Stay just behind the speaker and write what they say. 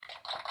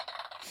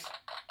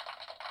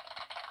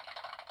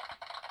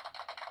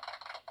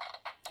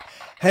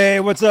Hey,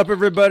 what's up,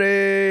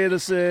 everybody?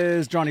 This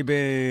is Johnny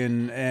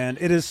Bean, and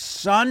it is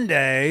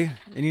Sunday,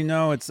 and you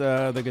know it's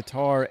the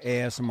Guitar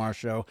ASMR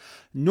show.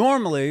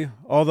 Normally,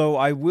 although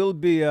I will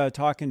be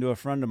talking to a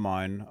friend of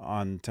mine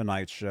on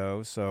tonight's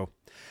show, so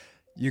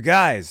you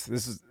guys,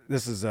 this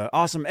is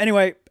awesome.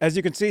 Anyway, as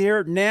you can see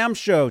here, NAMM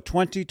Show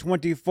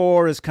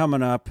 2024 is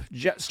coming up,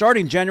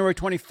 starting January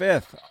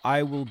 25th.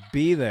 I will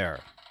be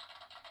there.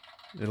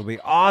 It'll be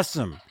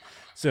awesome.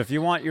 So if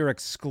you want your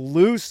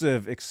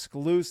exclusive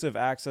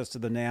access to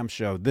the NAMM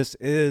Show, this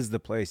is the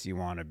place you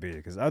want to be,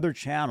 because other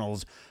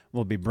channels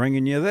will be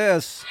bringing you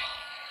this.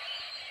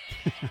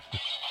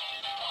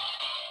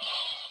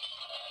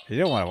 You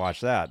don't want to watch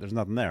that. There's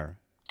nothing there.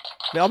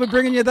 I'll be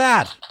bringing you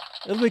that.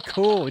 It'll be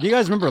cool. You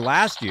guys remember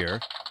last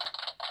year?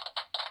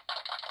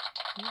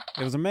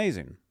 It was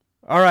amazing.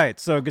 All right,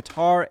 so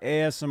Guitar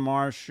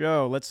ASMR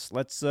Show. Let's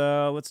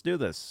do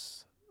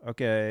this.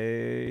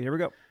 Okay, here we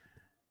go.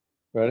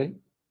 Ready?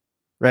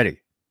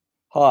 Ready.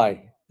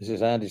 Hi, this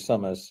is Andy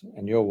Summers,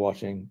 and you're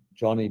watching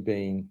Johnny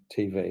Bean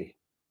TV.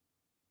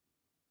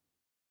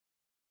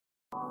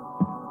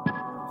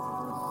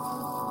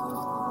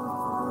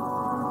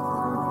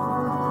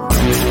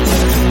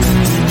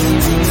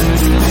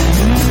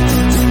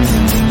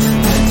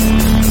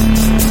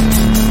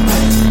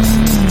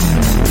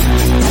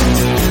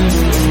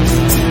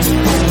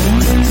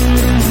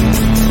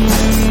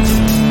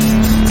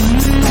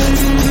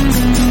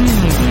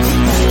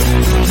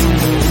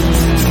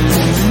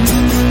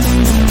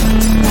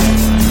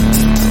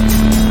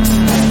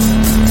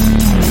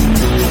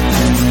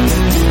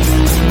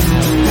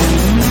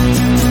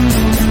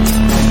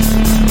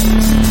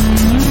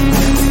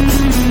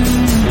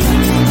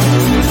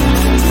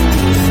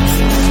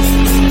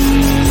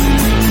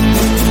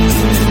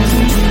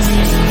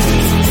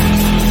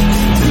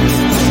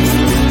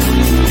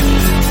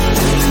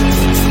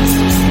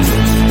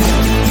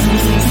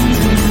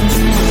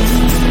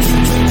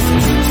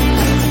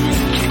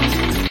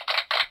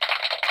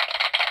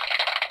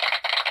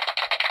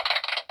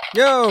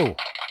 Yo,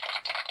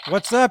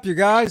 what's up, you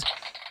guys?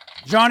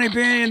 Johnny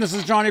Bean, this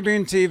is Johnny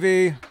Bean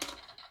TV,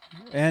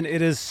 and it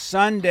is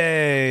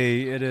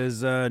Sunday. It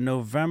is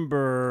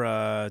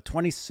November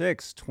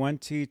 26,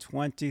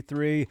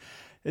 2023.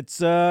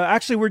 It's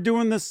actually, we're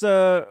doing this,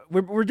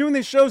 we're doing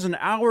these shows an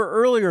hour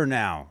earlier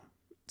now.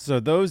 So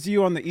those of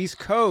you on the East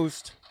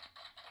Coast,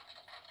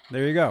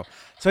 there you go.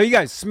 So you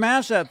guys,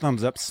 smash that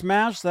thumbs up,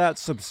 smash that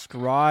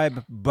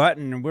subscribe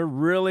button. We're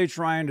really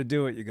trying to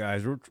do it, you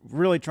guys. We're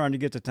really trying to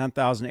get to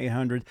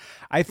 10,800.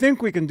 I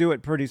think we can do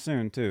it pretty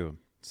soon, too.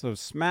 So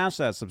smash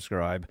that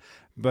subscribe.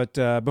 But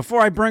before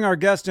I bring our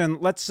guest in,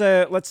 let's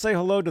say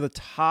hello to the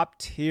top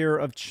tier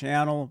of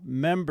channel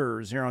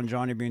members here on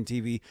Johnny Bean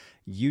TV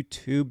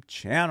YouTube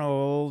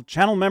channel.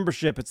 Channel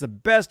membership, it's the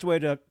best way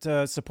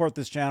to support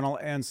this channel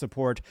and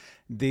support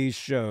these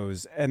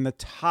shows. And the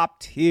top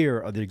tier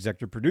are the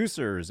executive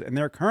producers, and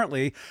they're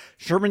currently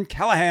Sherman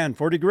Callahan,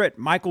 40 Grit,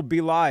 Michael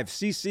B. Live,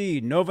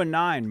 CC, Nova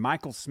 9,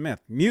 Michael Smith,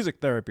 Music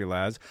Therapy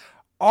Labs,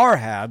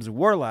 R-Habs,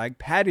 Warlag,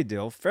 Patty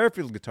Dill,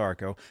 Fairfield Guitar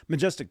Co.,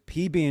 Majestic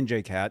PB and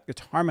J Cat,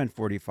 Guitarman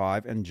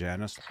 45, and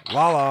Janice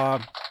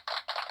Lala.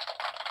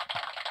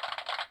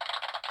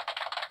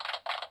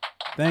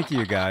 Thank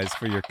you guys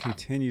for your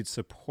continued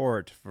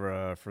support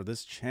for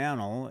this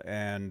channel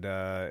and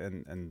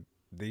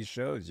these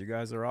shows. You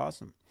guys are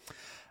awesome.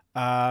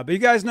 But you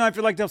guys know, if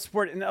you'd like to help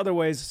support in other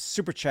ways,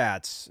 Super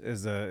Chats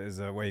is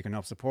a way you can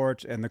help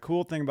support. And the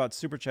cool thing about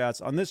Super Chats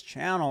on this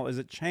channel is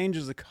it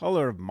changes the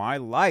color of my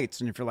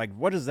lights. And if you're like,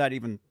 what does that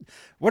even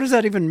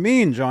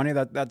mean, Johnny?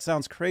 That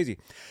sounds crazy.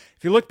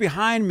 If you look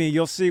behind me,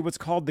 you'll see what's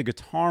called the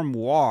Guitar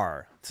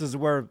Moire. This is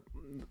where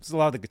a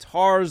lot of the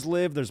guitars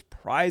live. There's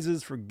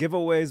prizes for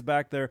giveaways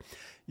back there.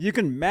 You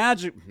can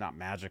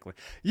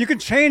you can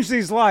change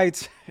these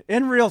lights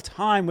in real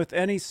time with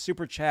any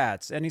Super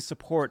Chats, any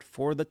support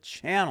for the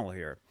channel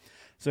here.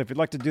 So if you'd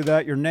like to do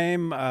that, your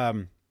name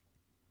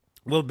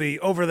will be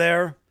over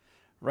there,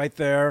 right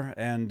there,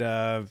 and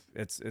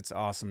it's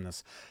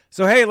awesomeness.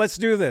 So hey, let's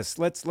do this.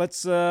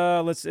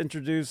 Let's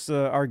introduce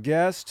our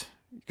guest,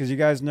 because you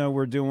guys know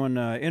we're doing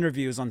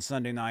interviews on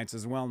Sunday nights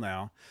as well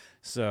now.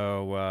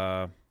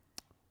 So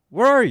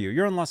where are you?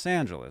 You're in Los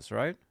Angeles,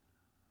 right?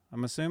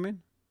 I'm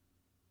assuming.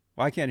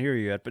 Well, I can't hear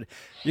you yet, but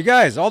you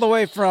guys, all the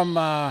way from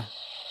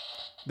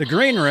the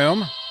green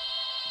room,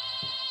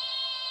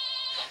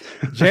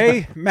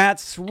 Jay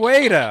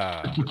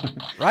Matsueda,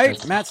 right?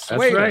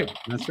 Matsueda.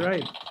 That's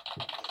right.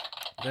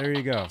 There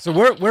you go. So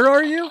where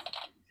are you?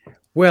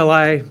 Well,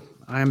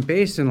 I'm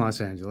based in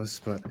Los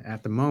Angeles, but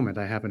at the moment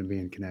I happen to be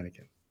in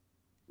Connecticut.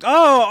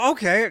 Oh,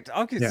 okay.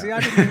 Yeah. See, I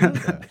didn't know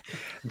that.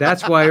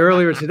 That's why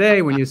earlier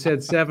today, when you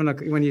said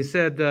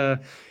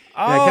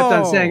I kept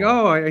on saying,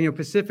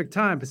 Pacific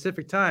time.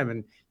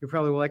 And you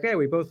probably were like, hey,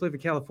 we both live in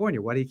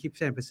California. Why do you keep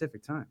saying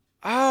Pacific time?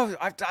 Oh,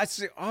 I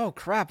see. Oh,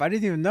 crap. I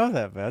didn't even know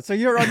that, man. So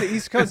you're on the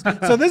East Coast.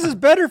 So this is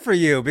better for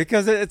you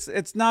because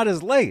it's not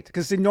as late.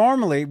 Because see,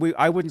 normally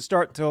I wouldn't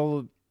start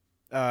till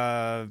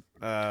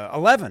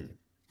 11.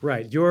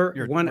 Right.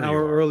 Your 1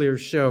 hour earlier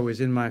show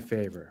is in my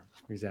favor.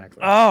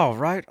 exactly. Oh,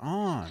 right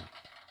on.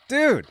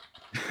 Dude,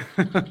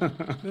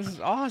 this is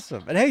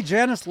awesome. And hey,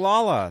 Janice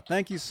Lala,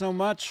 thank you so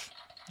much.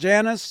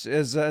 Janice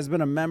has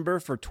been a member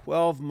for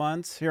 12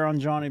 months here on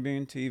Johnny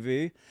Bean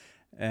TV.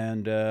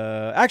 And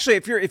actually,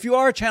 if you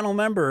are a channel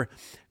member,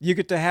 you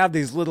get to have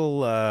these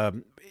little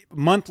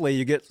monthly.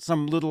 You get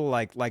some little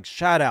like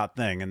shout out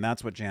thing, and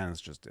that's what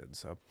Janice just did.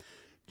 So,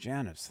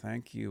 Janice,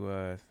 thank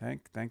you,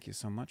 thank you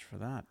so much for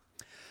that.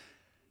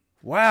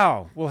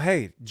 Wow. Well,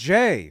 hey,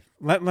 Jay,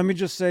 let me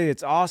just say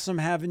it's awesome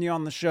having you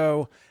on the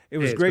show. It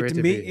was Hey, it's great great to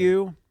to meet be here.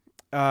 you.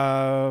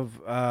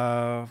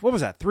 What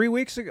was that? 3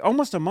 weeks ago?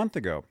 Almost a month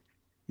ago.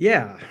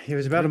 Yeah, it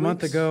was about 3 a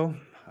month weeks? ago.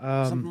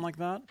 Something like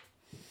that.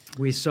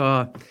 We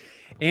saw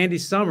Andy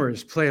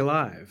Summers play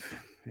live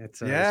at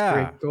this Yeah.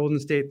 great Golden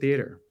State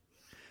Theater.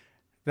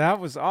 That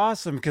was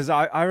awesome because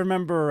I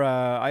remember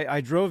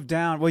I drove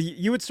down. Well,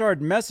 you had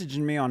started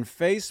messaging me on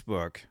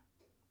Facebook,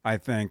 I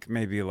think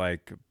maybe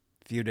like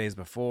a few days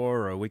before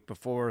or a week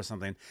before or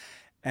something.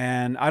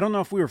 And I don't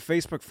know if we were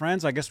Facebook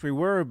friends. I guess we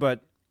were,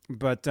 but you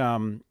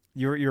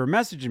were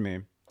messaging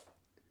me,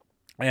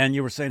 and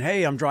you were saying,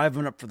 "Hey, I'm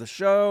driving up for the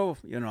show.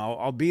 You know,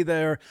 I'll be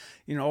there.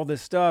 You know, all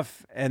this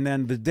stuff." And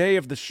then the day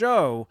of the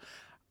show,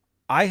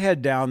 I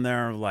head down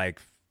there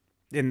like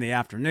in the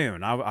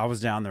afternoon. I was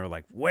down there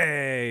like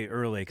way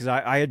early because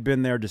I had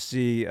been there to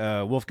see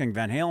Wolfgang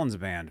Van Halen's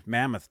band,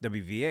 Mammoth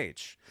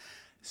WVH.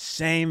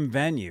 Same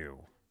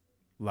venue,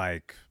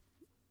 like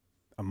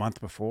a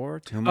month before,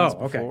 2 months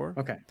Oh, okay, before,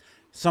 okay.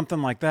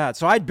 something like that.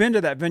 So I'd been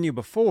to that venue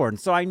before. And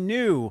so I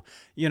knew,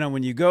 you know,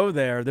 when you go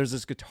there, there's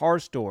this guitar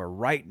store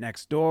right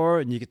next door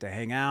and you get to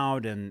hang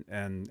out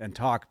and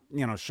talk,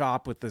 you know,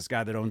 shop with this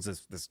guy that owns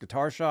this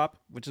guitar shop,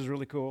 which is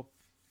really cool.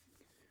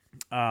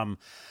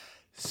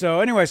 So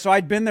anyway, so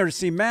I'd been there to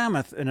see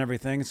Mammoth and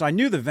everything. So I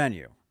knew the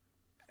venue.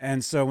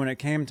 And so when it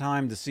came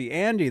time to see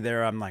Andy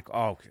there, I'm like,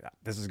 oh,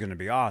 this is going to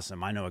be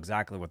awesome. I know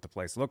exactly what the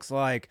place looks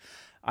like.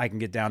 I can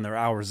get down there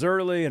hours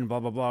early and blah,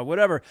 blah, blah,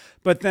 whatever.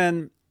 But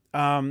then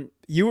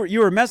you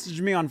were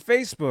messaging me on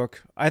Facebook,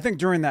 I think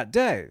during that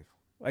day.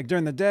 Like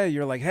during the day,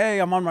 you're like, hey,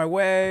 I'm on my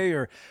way,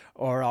 or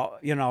I'll,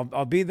 you know,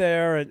 I'll be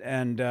there.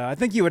 And I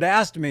think you had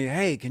asked me,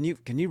 hey, can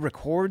you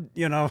record,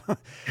 you know,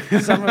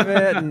 some of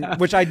it? And,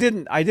 which I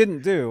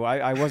didn't do.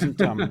 I wasn't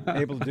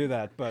able to do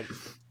that. But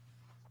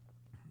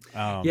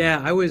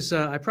Yeah,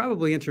 I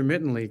probably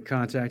intermittently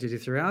contacted you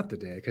throughout the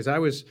day because I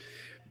was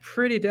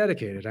pretty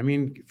dedicated. I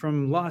mean,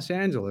 from Los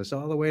Angeles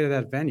all the way to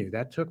that venue,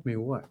 that took me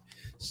what,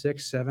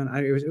 6, 7?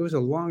 It was a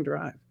long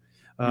drive,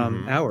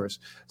 hours.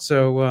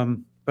 So,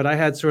 but I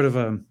had sort of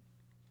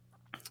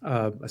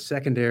a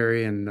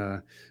secondary and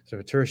sort of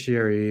a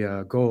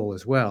tertiary goal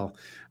as well.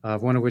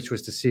 One of which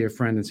was to see a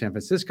friend in San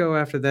Francisco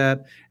after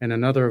that, and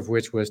another of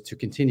which was to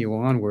continue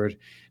onward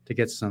to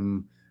get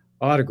some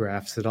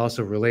autographs that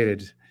also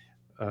related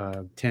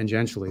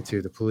tangentially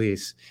to the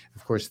police.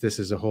 Of course, this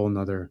is a whole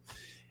nother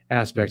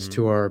aspect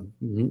to our,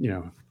 you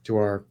know, to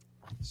our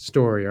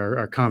story,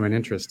 our common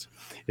interest.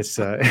 It's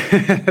that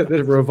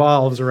it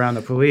revolves around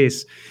the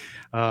police.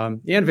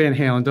 And Van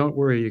Halen, don't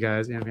worry, you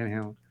guys, and Van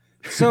Halen.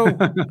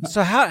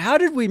 So how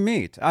did we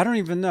meet? I don't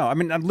even know. I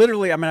mean,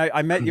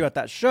 I met you at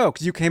that show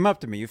because you came up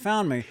to me, you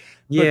found me.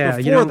 But Yeah,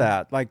 before you know,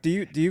 that, like, do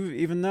you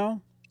even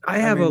know? I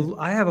have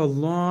a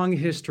long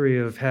history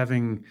of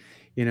having,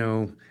 you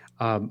know,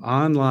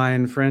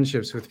 online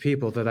friendships with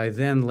people that I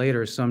then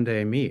later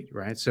someday meet.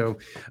 Right. So,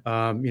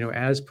 you know,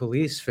 as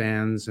police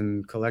fans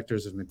and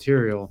collectors of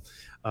material,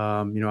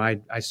 you know,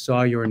 I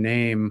saw your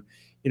name,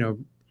 you know,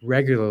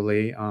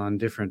 regularly on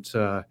different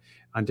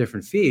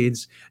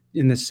feeds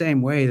in the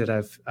same way that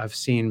I've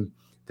seen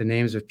the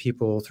names of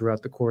people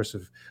throughout the course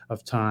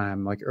of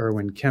time, like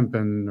Erwin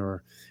Kempen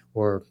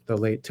or the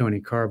late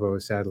Tony Carbo,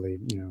 sadly,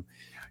 you know,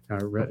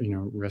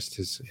 rest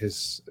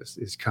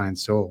his kind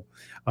soul,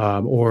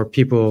 or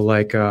people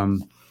like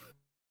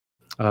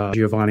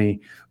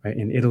Giovanni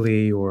in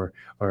Italy, or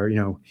you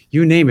know,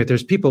 you name it.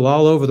 There's people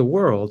all over the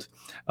world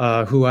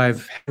who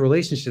I've had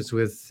relationships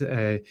with,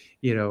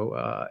 you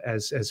know,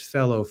 as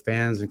fellow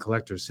fans and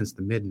collectors since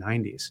the mid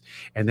 '90s,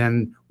 and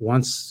then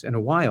once in a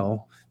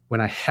while,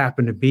 when I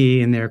happen to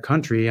be in their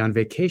country on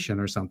vacation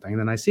or something,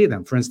 then I see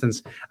them. For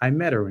instance, I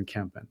met Erwin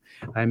Kempen,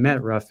 I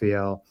met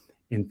Raphael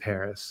in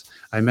Paris.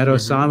 I met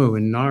Osamu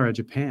in Nara,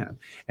 Japan.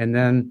 And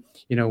then,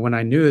 you know, when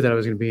I knew that I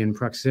was going to be in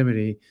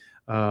proximity,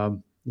 you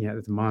know,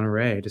 at the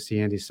Monterey to see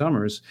Andy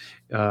Summers,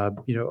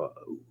 you know,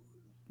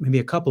 maybe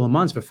a couple of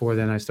months before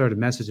then, I started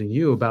messaging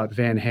you about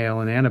Van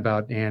Halen and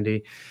about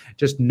Andy,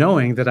 just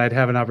knowing that I'd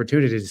have an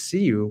opportunity to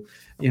see you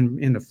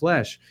in the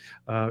flesh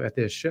at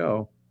this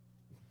show,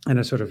 and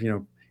to sort of, you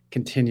know,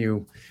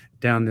 continue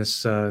down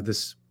this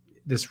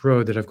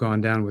road that I've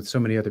gone down with so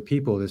many other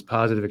people, this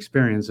positive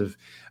experience of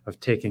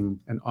taking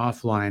an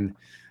offline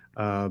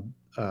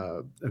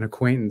an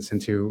acquaintance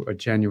into a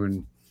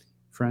genuine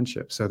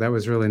friendship. So that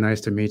was really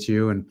nice to meet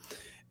you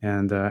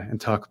and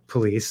talk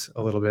police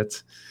a little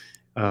bit.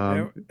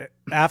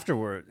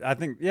 Afterward, I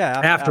think,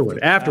 Afterward,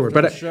 after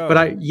the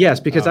show. yes,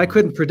 because I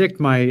couldn't predict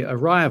my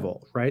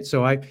arrival, right?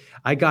 So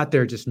I got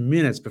there just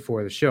minutes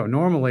before the show.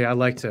 Normally, I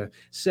like to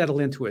settle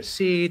into a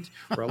seat,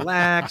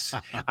 relax.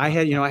 I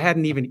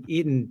hadn't even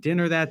eaten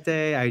dinner that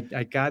day.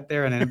 I got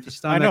there on an empty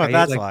stomach. I know what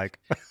that's like.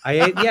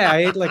 I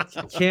ate like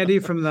candy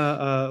from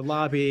the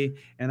lobby,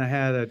 and I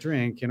had a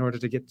drink in order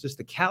to get just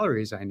the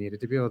calories I needed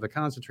to be able to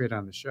concentrate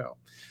on the show.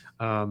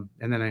 And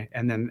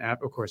then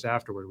of course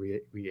afterward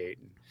we ate,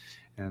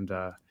 and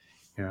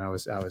I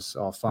was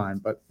all fine.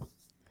 But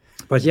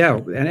yeah,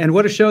 and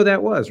what a show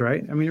that was,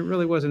 right? I mean, it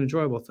really was an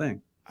enjoyable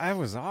thing. It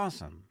was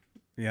awesome.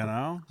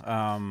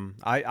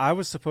 I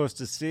was supposed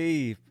to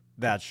see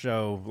that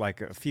show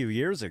like a few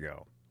years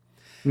ago.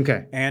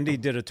 Okay. Andy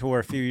did a tour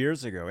a few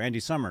years ago, Andy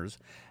Summers,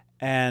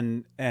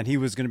 and he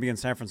was going to be in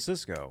San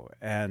Francisco,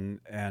 and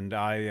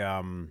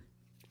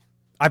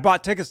I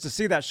bought tickets to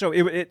see that show.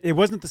 It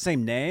wasn't the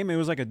same name. It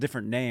was like a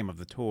different name of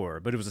the tour,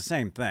 but it was the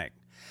same thing.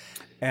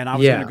 And I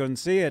was going to go and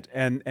see it,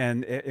 and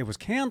it was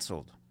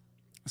canceled.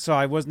 So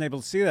I wasn't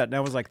able to see that. And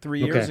that was like 3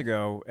 years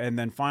ago. And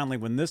then finally,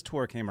 when this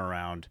tour came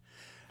around,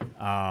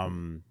 I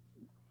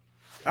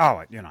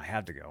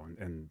had to go.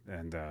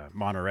 And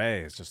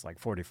Monterey is just like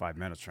 45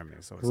 minutes from me.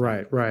 So it's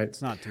right.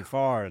 It's not too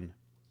far. And,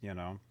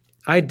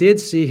 I did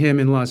see him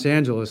in Los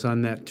Angeles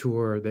on that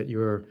tour that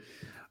you're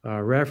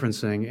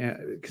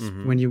referencing. 'Cause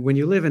when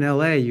you live in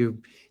LA,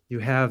 you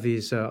have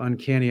these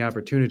uncanny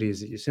opportunities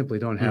that you simply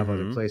don't have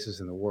other places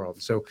in the world.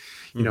 So,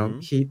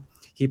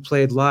 he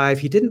played live.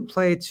 He didn't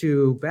play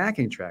to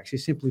backing tracks. He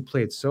simply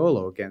played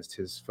solo against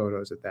his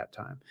photos at that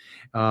time.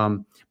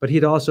 But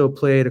he'd also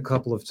played a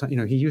couple of times.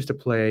 He used to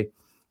play,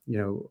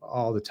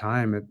 all the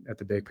time at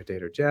the Big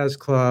Potato Jazz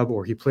Club,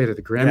 or he played at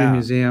the Grammy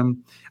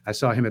Museum. I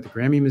saw him at the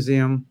Grammy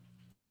Museum,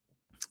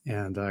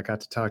 and I got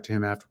to talk to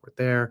him afterward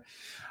there.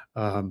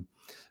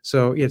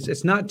 So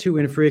it's not too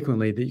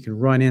infrequently that you can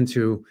run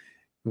into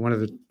one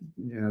of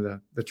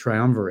the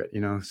triumvirate,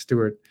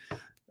 Stewart,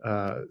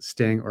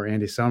 Sting, or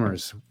Andy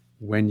Summers,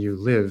 when you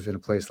live in a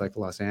place like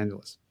Los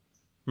Angeles.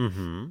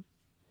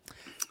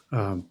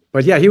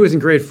 But yeah, he was in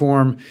great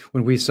form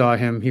when we saw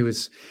him. He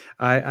was,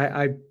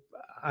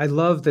 I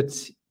love that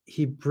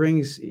he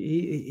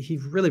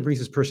really brings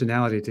his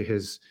personality to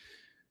his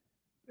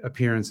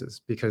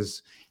appearances,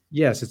 because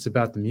yes, it's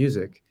about the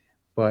music,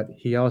 but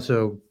he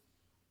also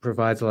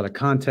provides a lot of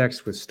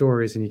context with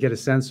stories, and you get a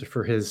sense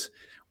for his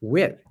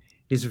wit.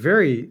 He's a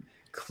very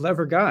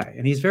clever guy,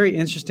 and he's very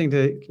interesting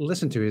to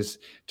listen to. His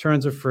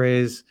turns of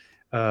phrase,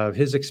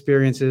 his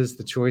experiences,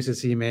 the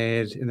choices he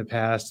made in the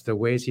past, the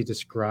ways he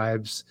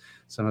describes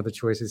some of the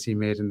choices he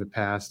made in the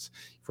past,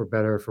 for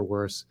better or for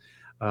worse.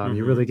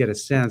 You really get a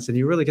sense, and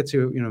you really get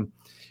to,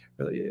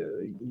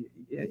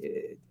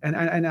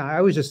 and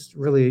I was just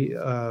really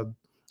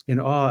in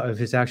awe of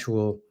his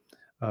actual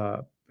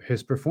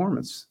his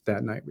performance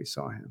that night we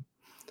saw him.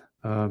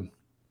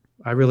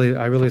 I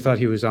really thought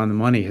he was on the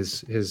money.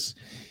 His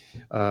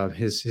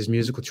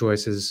musical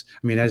choices.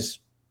 I mean, as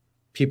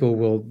people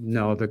will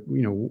know,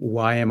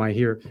 why am I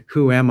here?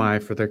 Who am I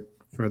for the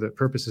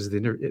purposes of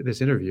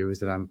this interview? Is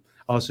that I'm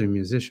also a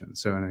musician,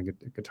 so, and a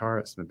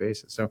guitarist and a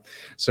bassist.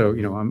 So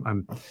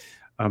I'm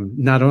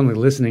not only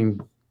listening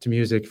to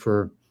music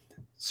for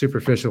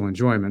superficial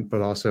enjoyment,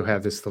 but also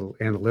have this little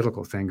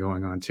analytical thing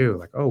going on too.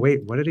 Like, oh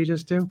wait, what did he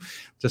just do?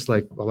 Just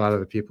like a lot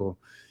of the people,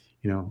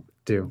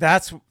 do.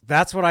 That's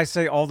what I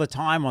say all the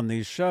time on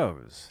these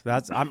shows.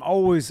 I'm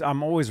always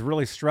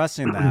really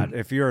stressing that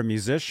if you're a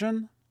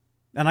musician,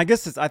 and I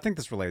think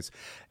this relates.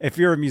 If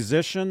you're a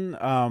musician,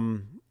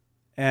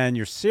 and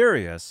you're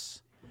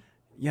serious,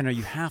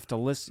 you have to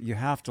listen. You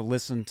have to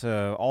listen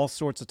to all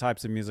sorts of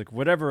types of music,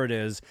 whatever it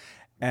is,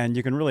 and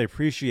you can really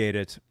appreciate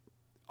it.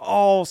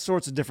 All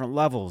sorts of different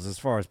levels, as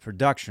far as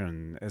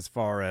production, as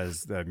far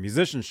as the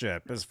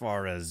musicianship, as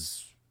far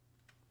as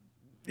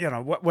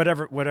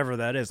whatever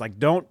that is. Like,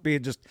 don't be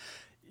just,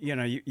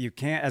 you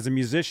can't, as a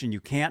musician, you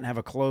can't have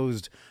a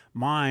closed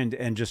mind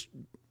and just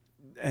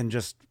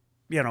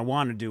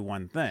want to do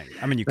one thing.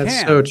 I mean, That's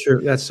can. so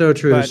true. That's so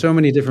true. But There's so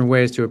many different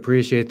ways to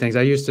appreciate things.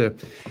 I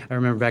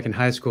remember back in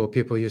high school,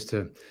 people used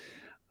to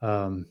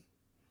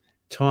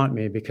taunt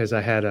me because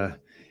I had a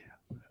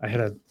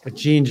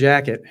jean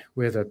jacket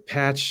with a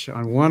patch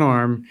on one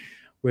arm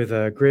with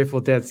a Grateful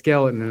Dead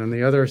skeleton, and on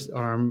the other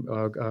arm,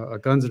 a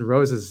Guns N'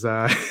 Roses.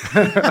 They're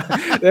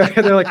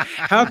like,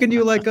 how can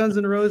you like Guns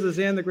N' Roses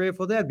and the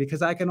Grateful Dead?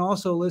 Because I can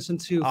also listen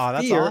to Fear.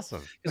 That's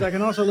awesome. Because I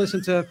can also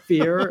listen to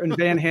Fear and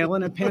Van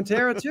Halen and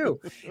Pantera too,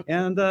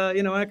 and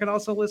I can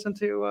also listen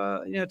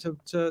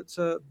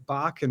to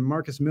Bach and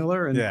Marcus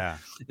Miller and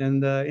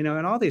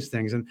all these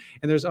things, and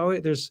there's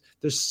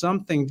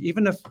something,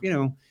 even if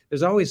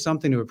there's always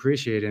something to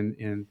appreciate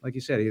in like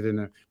you said, either in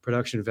the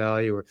production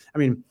value or, I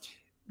mean,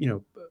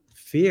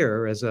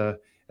 Fear as a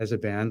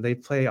band, they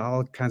play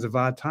all kinds of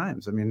odd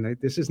times. I mean,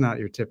 this is not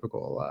your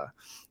typical.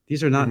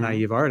 These are not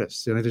naive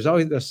artists.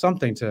 There's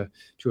something to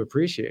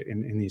appreciate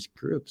in these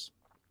groups.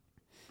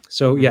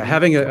 So yeah,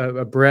 having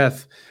a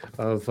breadth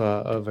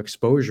of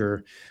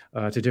exposure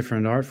to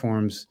different art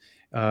forms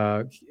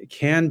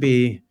can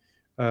be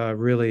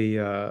really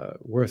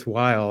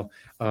worthwhile.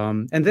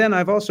 And then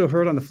I've also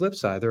heard on the flip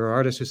side, there are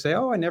artists who say,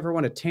 "Oh, I never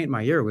want to taint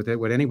my ear with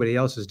what anybody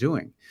else is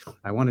doing.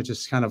 I want to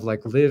just kind of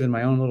like live in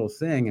my own little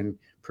thing and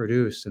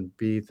produce and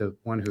be the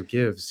one who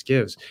gives,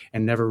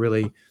 and never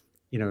really,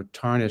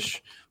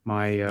 tarnish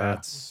my."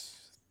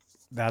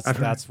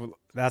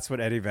 That's what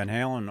Eddie Van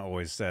Halen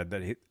always said.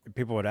 That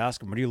people would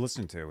ask him, "What are you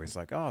listening to?" He's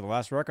like, "Oh, the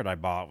last record I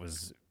bought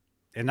was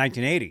in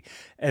 1980,"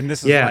 and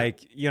this is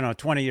like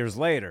 20 years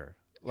later.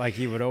 Like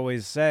he would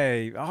always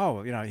say,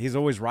 "Oh, he's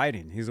always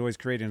writing. He's always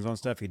creating his own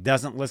stuff. He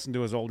doesn't listen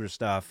to his older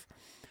stuff.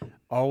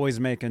 Always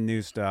making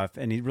new stuff,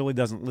 and he really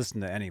doesn't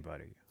listen to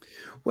anybody."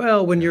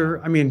 Well, when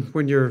you're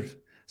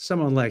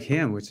someone like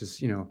him, which is,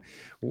 he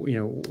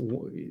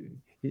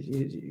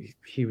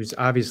was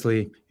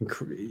obviously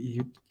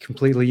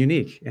completely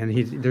unique, and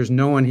there's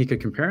no one he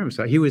could compare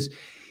himself. He was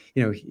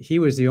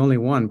the only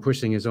one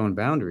pushing his own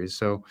boundaries.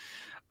 So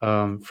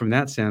from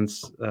that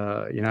sense,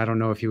 I don't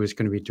know if he was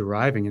going to be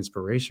deriving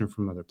inspiration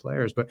from other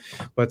players, but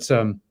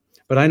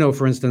I know,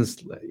 for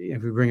instance,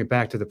 if we bring it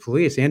back to the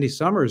Police, Andy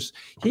Summers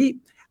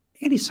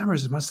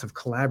must have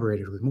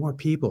collaborated with more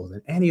people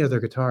than any other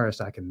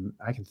guitarist I can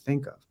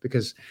think of,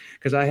 because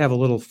I have a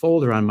little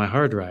folder on my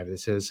hard drive that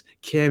says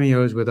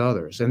cameos with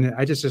others, and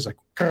I just like,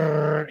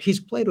 grrr, he's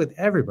played with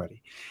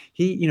everybody.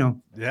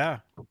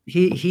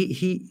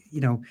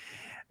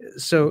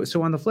 So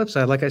on the flip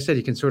side, like I said,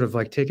 you can sort of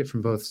like take it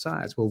from both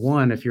sides. Well,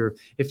 one, if you're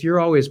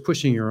always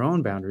pushing your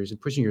own boundaries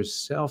and pushing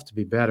yourself to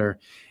be better,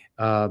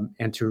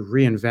 and to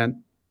reinvent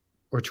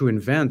or to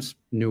invent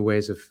new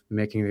ways of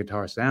making the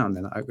guitar sound,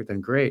 then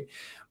great.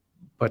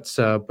 But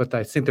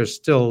I think there's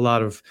still a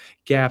lot of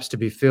gaps to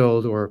be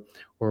filled, or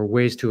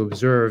ways to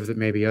observe that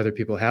maybe other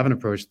people haven't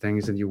approached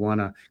things, and you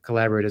want to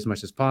collaborate as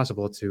much as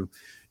possible to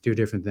do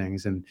different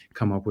things and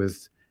come up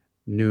with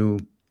new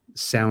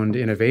sound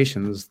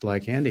innovations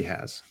like Andy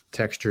has,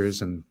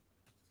 textures and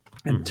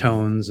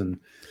tones.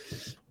 And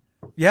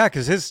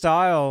because his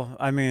style,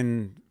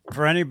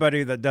 for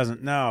anybody that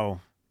doesn't know,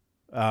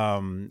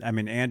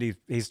 Andy,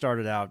 he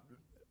started out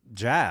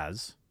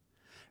jazz.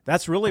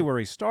 That's really where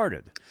he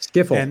started.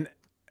 Skiffle.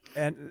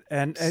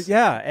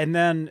 And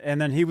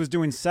then he was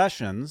doing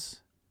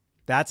sessions.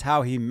 That's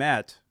how he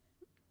met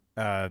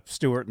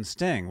Stewart and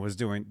Sting, was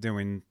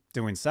doing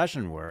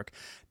session work.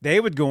 They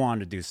would go on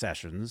to do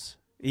sessions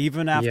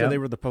even after they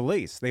were the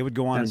Police. They would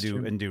go on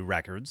and do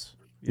records.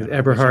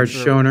 Eberhard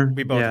Schoner.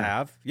 We both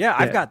have. Yeah,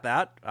 I've got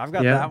that. I've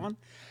got that one.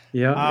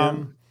 Yeah.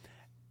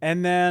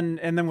 And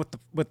then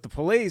with the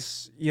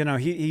Police,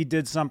 he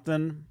did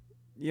something.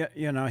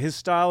 His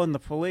style in the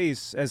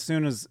Police, as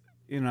soon as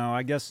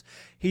I guess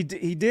he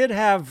did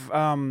have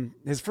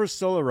his first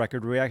solo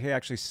record where he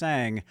actually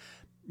sang.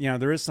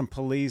 There is some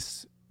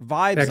Police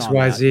vibes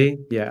XYZ,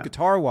 on that,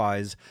 guitar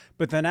wise.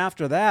 But then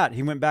after that,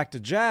 he went back to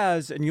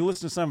jazz, and you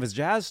listen to some of his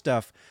jazz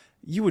stuff,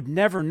 you would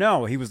never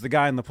know he was the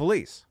guy in the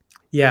Police.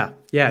 Yeah,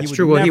 it's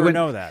true. Well, he would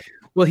know that.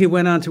 Well, he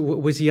went on to,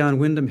 was he on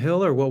Windham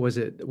Hill, or what was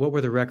it? What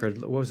was the record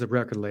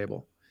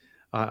label?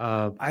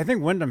 I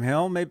think Windham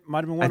Hill might have been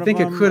one of them. I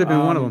think it could have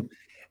been one of them.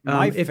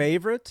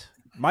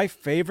 My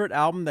favorite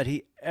album that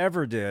he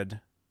ever did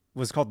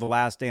was called The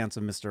Last Dance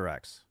of Mr.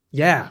 X.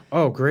 Yeah.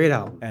 Oh, great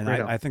album. And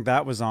I think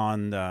that was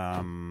on.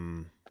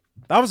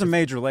 That was a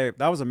major label.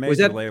 That was a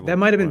major label. That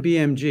might have been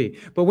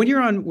BMG. But when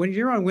you're on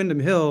Windham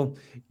Hill,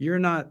 you're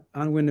not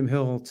on Windham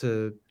Hill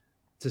to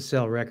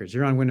sell records.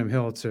 You're on Windham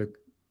Hill to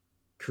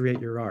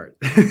create your art.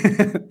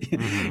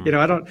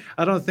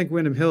 I don't think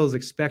Windham Hill is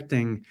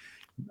expecting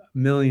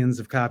millions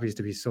of copies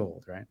to be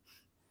sold, right?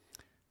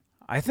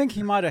 I think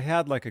he might have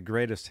had like a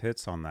greatest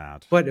hits on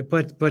that. But I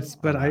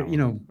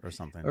or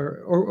something,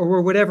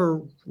 or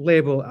whatever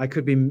label I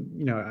could be,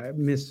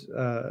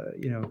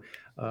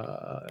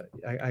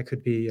 I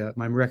could be,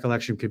 my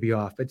recollection could be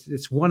off. But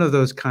it's one of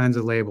those kinds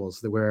of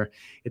labels where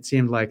it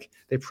seemed like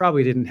they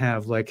probably didn't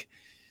have like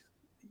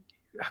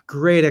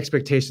great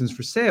expectations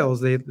for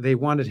sales. They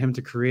wanted him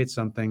to create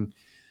something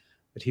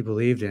that he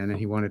believed in and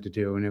he wanted to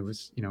do, and it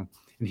was, and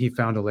he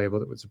found a label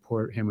that would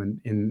support him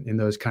in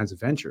those kinds of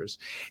ventures.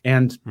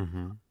 And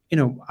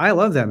I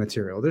love that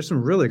material. There's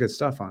some really good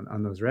stuff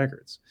on those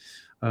records.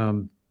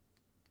 The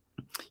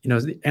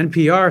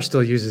NPR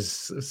still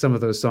uses some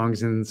of those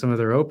songs in some of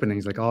their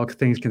openings, like All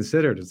Things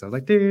Considered and stuff.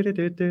 Like,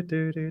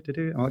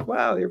 I'm like,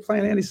 wow, you're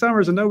playing Andy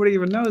Summers and nobody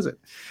even knows it.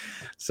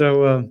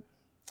 So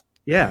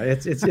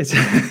it's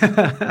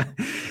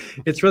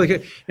it's really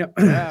good.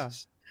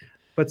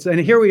 But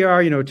and here we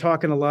are,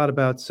 talking a lot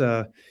about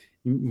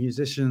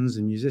musicians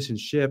and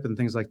musicianship and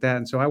things like that.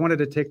 And so I wanted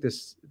to take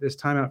this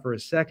time out for a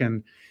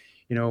second.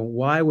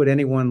 Why would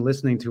anyone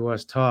listening to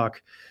us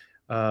talk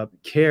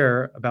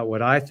care about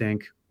what I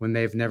think when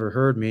they've never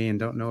heard me and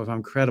don't know if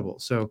I'm credible?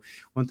 So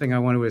one thing I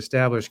want to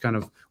establish kind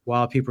of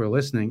while people are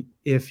listening,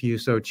 if you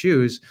so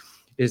choose,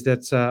 is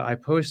that I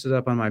posted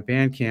up on my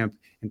Bandcamp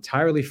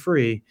entirely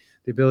free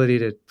the ability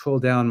to pull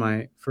down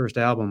my first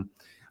album.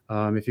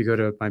 If you go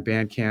to my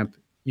Bandcamp,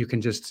 you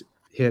can just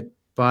hit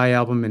buy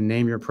album and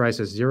name your price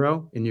as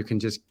 0, and you can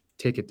just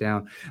take it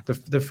down.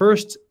 The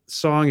first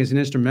song is an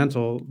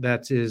instrumental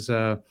that is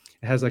it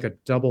has like a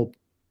double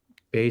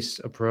bass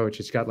approach.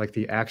 It's got like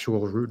the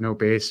actual root note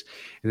bass,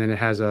 and then it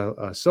has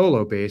a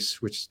solo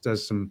bass which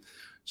does some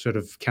sort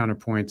of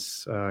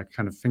counterpoints,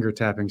 kind of finger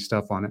tapping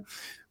stuff on it,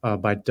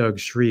 by Doug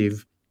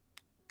Shreve.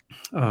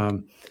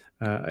 And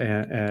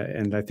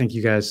I think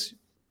you guys,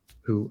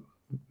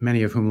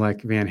 many of whom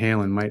like Van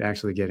Halen, might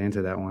actually get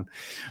into that one.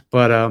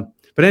 But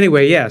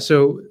anyway, yeah.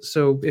 So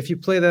if you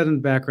play that in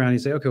the background, you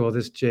say, okay, well,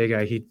 this Jay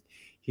guy, he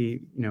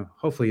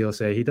hopefully you'll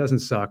say he doesn't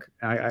suck.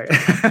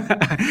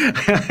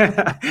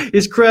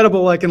 He's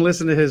credible. I can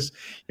listen to his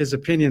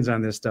opinions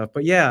on this stuff.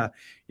 But yeah,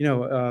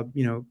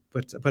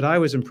 but I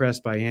was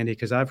impressed by Andy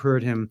because I've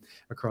heard him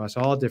across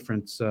all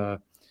different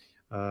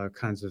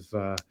kinds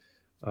of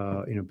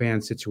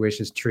band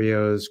situations,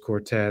 trios,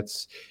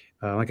 quartets.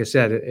 Like I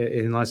said,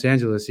 in Los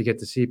Angeles, you get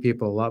to see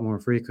people a lot more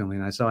frequently.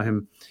 And I saw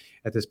him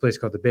at this place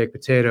called the Baked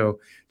Potato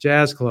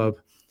Jazz Club,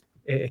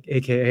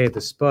 aka the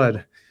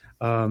Spud,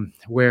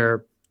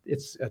 where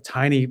it's a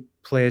tiny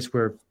place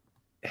where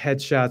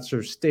headshots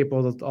are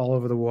stapled all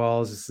over the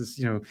walls. It's this,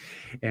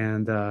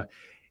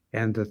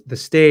 and the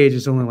stage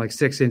is only like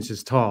 6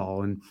 inches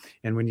tall.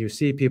 And when you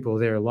see people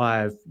there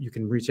live, you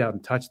can reach out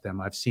and touch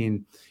them. I've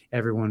seen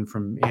everyone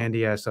from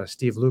Andy. I saw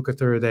Steve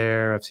Lukather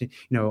there. I've seen,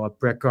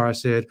 Brett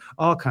Garside,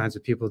 all kinds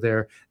of people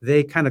there.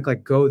 They kind of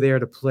like go there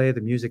to play the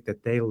music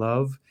that they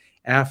love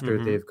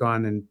after they've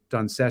gone and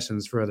done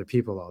sessions for other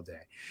people all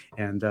day.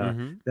 And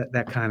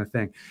that kind of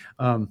thing.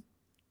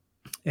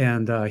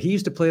 And he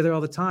used to play there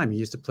all the time. He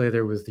used to play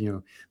there with,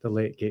 the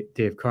late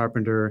Dave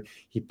Carpenter.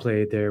 He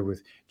played there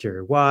with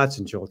Jerry Watts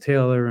and Joel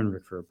Taylor and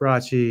Rick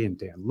Verbrace and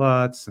Dan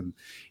Lutz and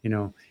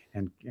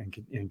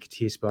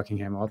Catisse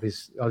Buckingham, all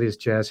these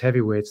jazz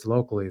heavyweights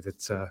locally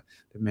that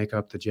make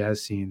up the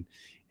jazz scene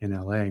in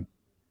LA.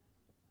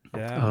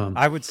 Yeah,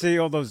 I would see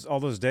all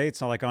those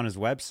dates like on his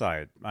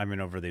website. I mean,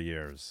 over the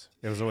years,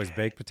 it was always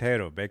baked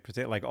potato,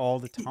 like all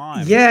the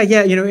time. Yeah,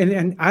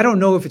 and I don't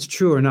know if it's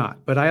true or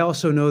not, but I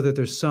also know that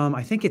there's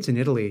I think it's in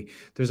Italy.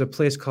 There's a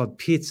place called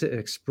Pizza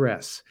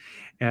Express.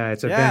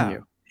 It's a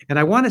venue, and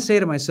I want to say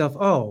to myself,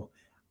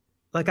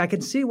 like I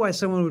can see why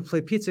someone would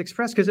play Pizza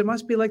Express because it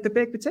must be like the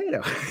Baked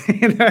Potato,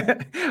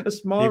 a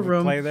small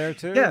room. Play there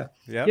too. Yeah.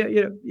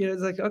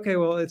 It's like, okay,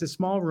 well, it's a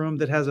small room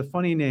that has a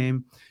funny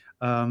name.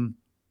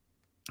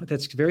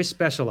 That's very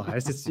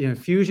specialized. It's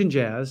fusion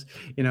jazz.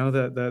 And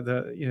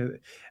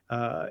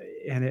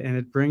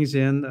it brings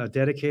in a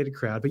dedicated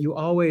crowd. But you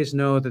always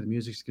know that the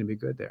music's going to be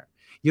good there.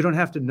 You don't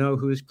have to know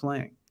who's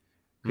playing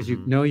because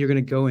you know you're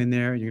going to go in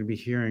there and you're going to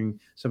be hearing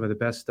some of the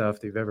best stuff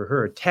that you've ever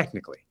heard.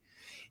 Technically,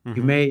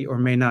 you may or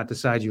may not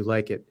decide you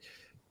like it,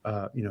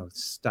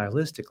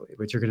 stylistically,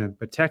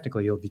 but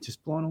technically you'll be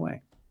just blown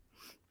away.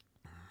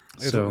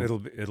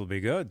 It'll be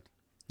good.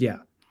 Yeah.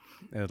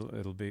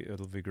 It'll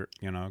be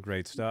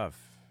great stuff.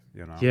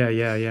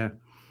 Yeah.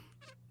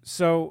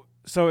 So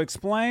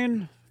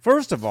explain,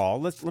 first of all,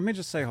 let me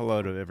just say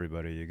hello to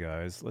everybody, you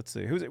guys. Let's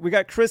see we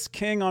got Chris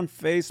King on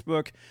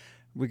Facebook.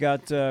 We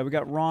got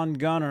Ron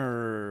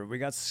Gunner. We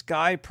got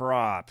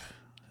Skyprop.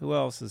 Who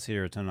else is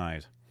here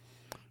tonight?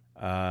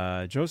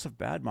 Joseph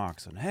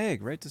Badmoxon. Hey,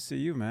 great to see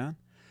you, man.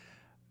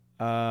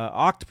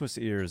 Octopus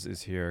Ears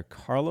is here.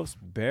 Carlos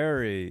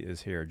Berry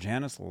is here.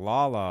 Janice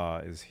Lala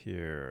is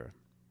here.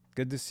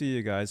 Good to see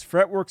you guys.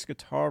 Fretworks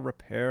Guitar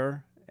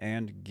Repair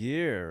and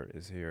Gear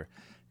is here.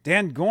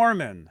 Dan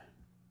Gorman.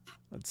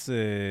 Let's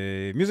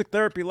see. Music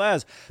Therapy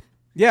Laz.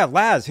 Yeah,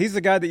 Laz. He's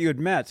the guy that you had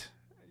met.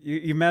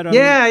 You met him.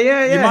 Yeah.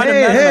 You might have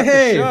met him at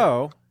the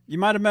show. You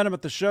might have met him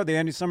at the show, the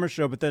Andy Summers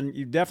show, but then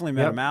you definitely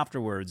met him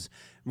afterwards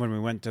when we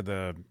went to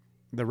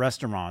the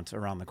restaurant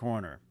around the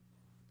corner.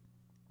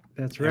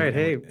 That's right.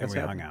 And we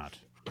hung out.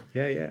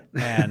 Yeah.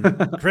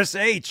 And Chris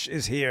H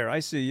is here. I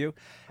see you.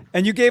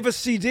 And you gave us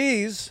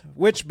CDs,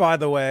 which, by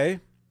the way,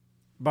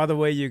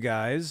 you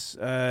guys,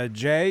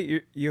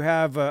 Jay, you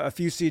have a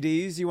few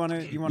CDs you want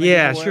to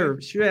Yeah, sure.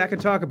 I can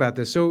talk about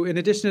this. So in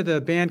addition to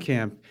the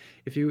Bandcamp,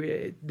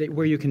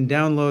 where you can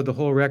download the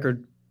whole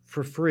record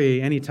for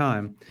free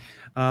anytime,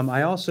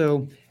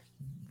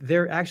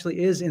 there actually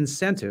is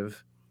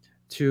incentive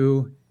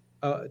to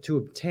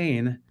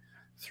obtain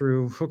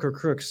through hook or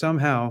crook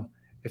somehow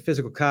a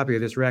physical copy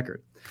of this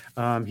record.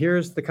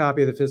 Here's the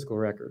copy of the physical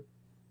record.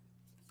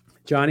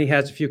 Johnny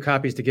has a few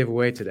copies to give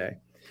away today.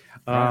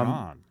 Right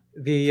on.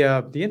 The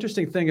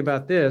interesting thing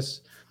about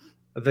this,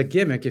 the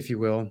gimmick, if you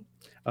will,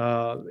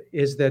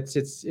 is that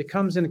it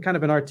comes in kind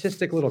of an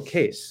artistic little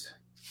case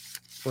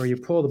where you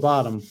pull the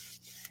bottom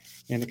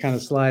and it kind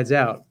of slides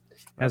out.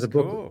 Has a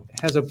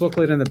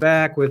booklet in the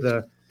back with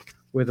the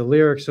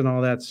lyrics and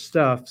all that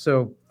stuff.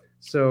 So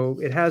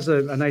it has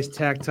a nice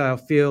tactile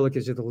feel. It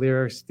gives you the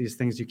lyrics, these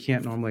things you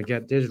can't normally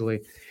get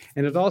digitally.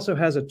 And it also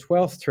has a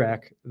 12th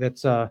track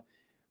that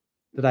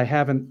I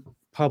haven't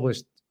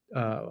published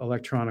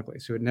electronically.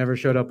 So it never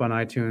showed up on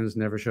iTunes,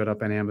 never showed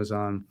up on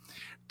Amazon,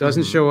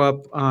 doesn't show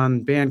up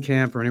on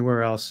Bandcamp or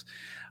anywhere else.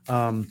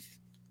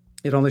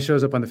 It only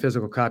shows up on the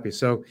physical copy.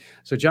 So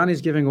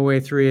Johnny's giving away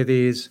 3 of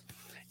these.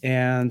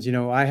 And,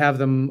 I have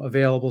them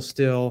available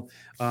still.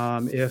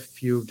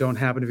 If you don't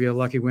happen to be a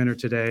lucky winner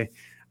today,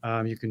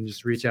 you can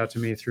just reach out to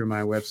me through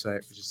my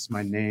website, which is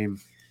my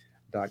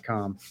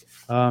name.com.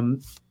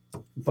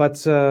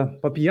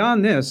 But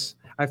beyond this,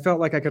 I felt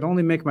like I could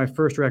only make my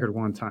first record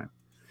one time.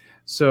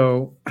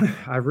 So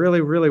I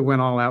really, really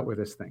went all out with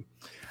this thing.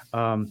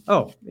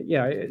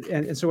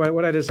 And so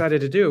what I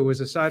decided to do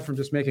was, aside from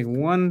just making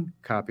one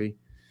copy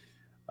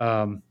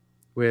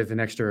with an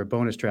extra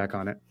bonus track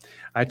on it,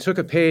 I took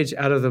a page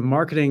out of the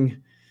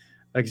marketing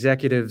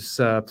executive's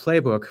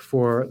playbook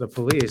for the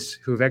Police,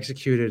 who've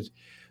executed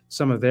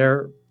some of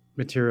their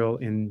material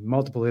in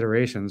multiple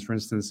iterations. For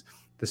instance,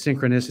 the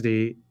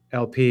Synchronicity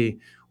LP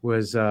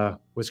was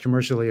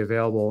commercially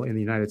available in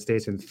the United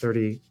States in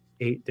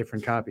 38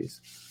 different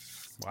copies.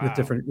 Wow.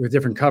 with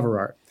different cover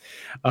art.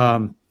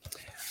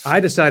 I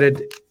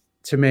decided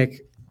to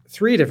make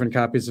 3 different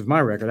copies of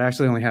my record. I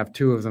actually only have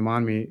 2 of them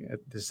on me at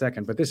the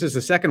second, but this is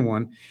the second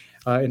one.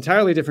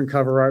 Entirely different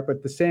cover art,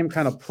 but the same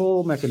kind of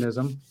pull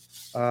mechanism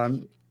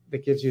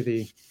that gives you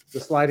the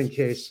sliding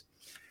case,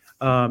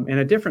 and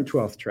a different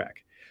 12th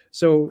track.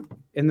 So,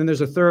 and then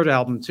there's a third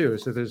album too.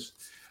 So there's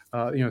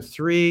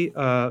 3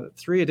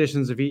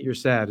 editions of Eat Your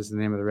Sad is the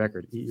name of the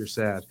record. Eat Your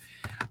Sad.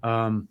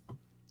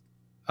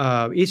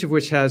 Each of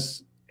which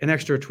has an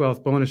extra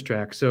 12th bonus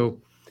track. So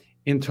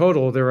in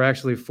total, there were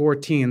actually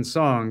 14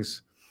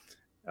 songs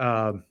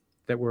that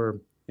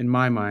were, in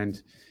my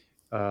mind,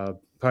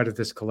 part of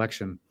this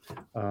collection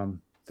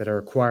that are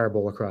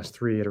acquirable across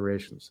 3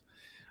 iterations.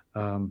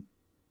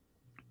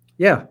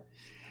 Yeah.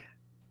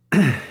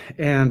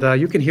 And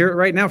you can hear it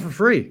right now for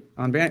free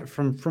on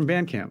from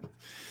Bandcamp.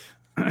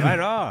 Right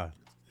on.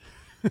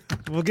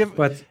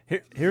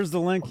 Here's the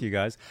link, you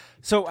guys.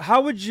 So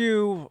how would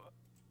you,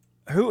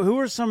 who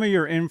are some of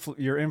your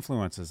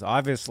influences?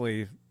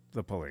 Obviously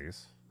the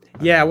Police.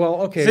 Yeah, well,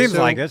 okay. Seems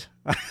like it.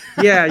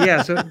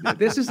 yeah. So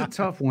this is a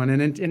tough one.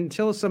 And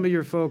until some of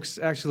your folks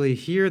actually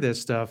hear this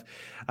stuff,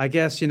 I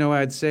guess,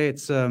 I'd say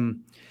it's,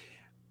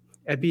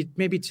 it'd be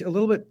maybe a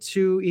little bit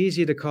too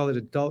easy to call it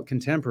adult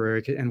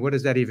contemporary. And what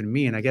does that even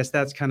mean? I guess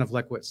that's kind of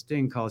like what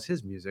Sting calls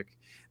his music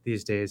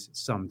these days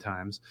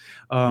sometimes.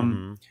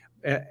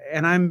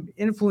 And I'm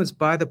influenced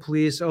by the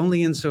Police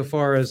only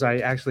insofar as I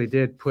actually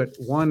did put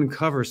one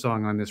cover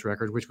song on this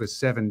record, which was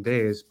 7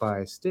 Days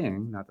by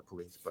Sting, not the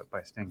Police, but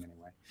by Sting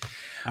anyway.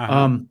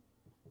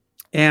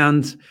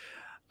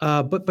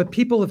 But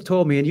people have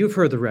told me, and you've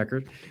heard the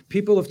record,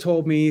 people have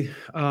told me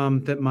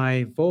that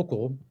my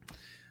vocal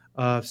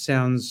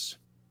sounds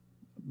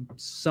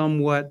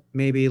somewhat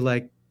maybe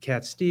like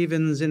Cat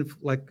Stevens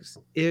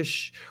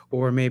ish,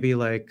 or maybe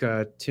like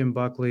Tim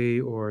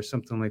Buckley or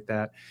something like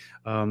that.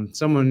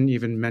 Someone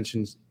even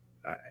mentioned,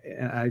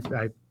 and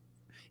I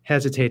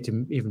hesitate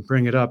to even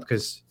bring it up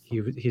because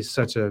he's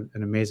such an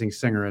amazing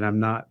singer, and I'm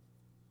not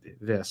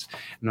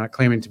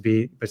claiming to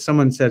be, but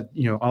someone said,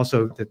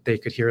 also that they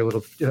could hear a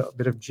little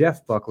bit of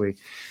Jeff Buckley.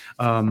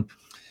 So,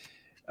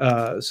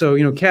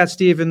 Cat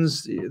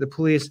Stevens, the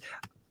Police,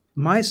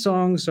 my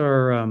songs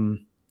are,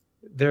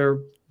 they're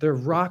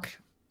rock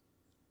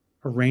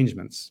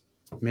arrangements,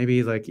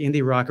 maybe like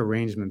indie rock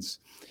arrangements,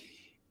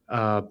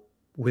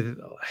 with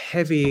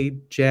heavy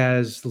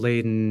jazz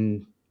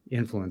laden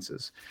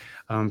influences.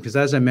 Because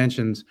as I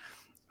mentioned,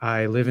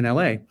 I live in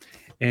LA,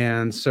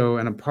 and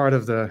I'm part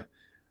of the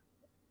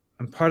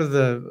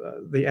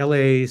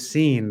LA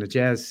scene, the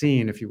jazz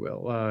scene, if you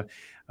will.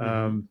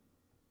 A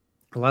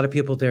lot of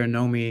people there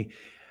know me.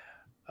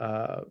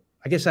 I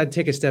guess I'd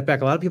take a step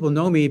back. A lot of people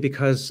know me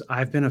because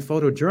I've been a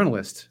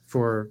photojournalist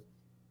for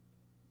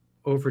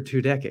over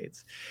 2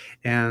 decades.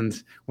 And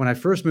when I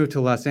first moved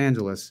to Los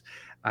Angeles,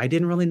 I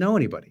didn't really know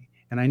anybody.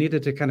 And I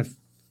needed to kind of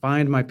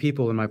find my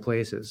people in my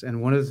places.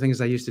 And one of the things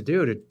I used to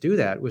do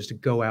that was to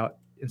go out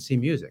and see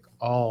music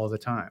all the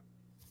time.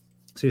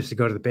 So I used to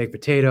go to the Baked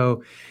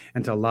Potato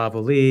and to La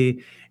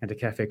Volie and to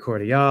Cafe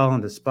Cordial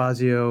and to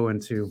Spazio and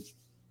to,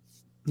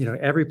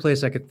 every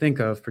place I could think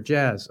of for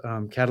jazz,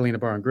 Catalina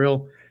Bar and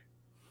Grill,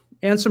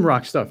 and some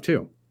rock stuff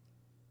too.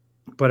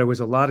 But it was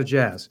a lot of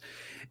jazz.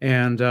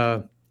 And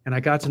I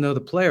got to know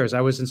the players.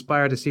 I was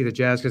inspired to see the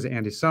jazz because of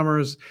Andy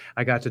Summers.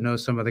 I got to know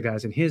some of the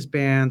guys in his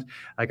band.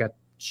 I got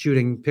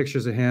shooting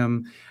pictures of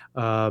him,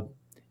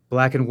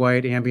 black and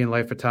white ambient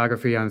light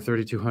photography on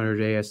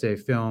 3200 ASA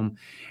film.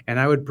 And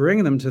I would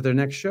bring them to their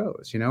next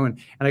shows, and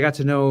I got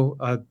to know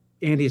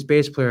Andy's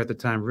bass player at the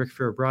time, Rick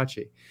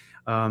Fiorabracci.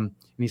 And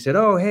he said,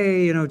 "Oh,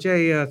 hey,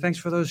 Jay, thanks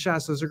for those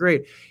shots. Those are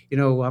great.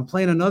 I'm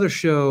playing another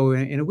show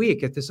in a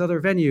week at this other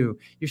venue.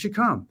 You should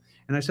come."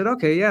 And I said,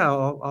 "Okay, yeah,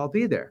 I'll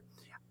be there."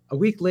 A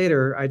week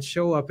later, I'd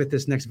show up at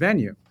this next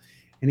venue,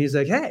 and he's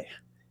like, "Hey,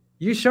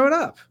 you showed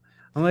up."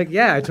 I'm like,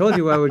 "Yeah, I told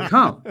you I would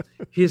come."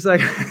 He's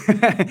like,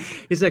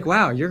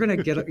 "Wow, you're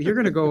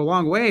gonna go a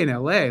long way in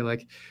LA.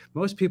 Like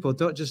most people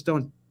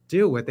don't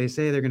do what they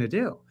say they're gonna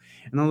do."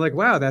 And I'm like,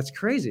 "Wow, that's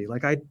crazy."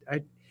 Like I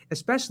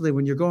especially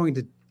when you're going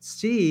to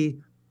see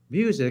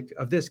music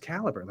of this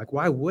caliber. Like,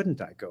 why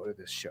wouldn't I go to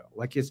this show?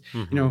 Like, it's,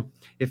 Mm-hmm. you know,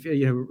 if,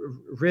 you know,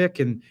 Rick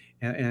and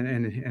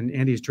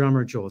Andy's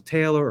drummer, Joel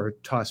Taylor, or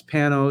Toss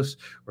Panos,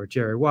 or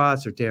Jerry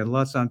Watts, or Dan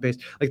Lutz on bass.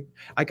 Like,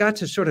 I got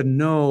to sort of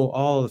know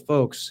all the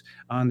folks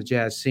on the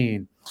jazz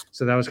scene.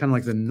 So that was kind of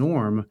like the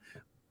norm,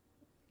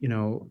 you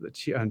know,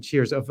 on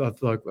Cheers of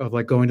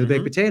like going to the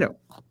Baked Potato.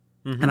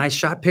 Mm-hmm. And I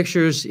shot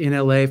pictures in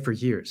LA for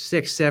years,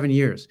 6-7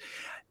 years.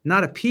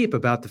 Not a peep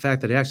about the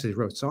fact that I actually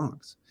wrote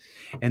songs.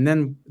 And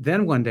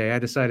then one day I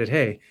decided,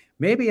 hey,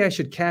 maybe I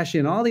should cash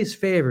in all these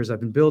favors I've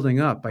been building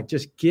up by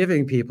just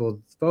giving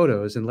people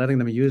photos and letting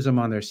them use them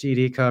on their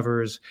CD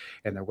covers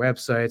and their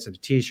websites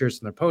and T-shirts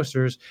and their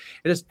posters,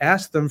 and just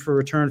ask them for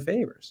return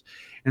favors.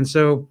 And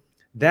so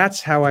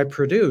that's how I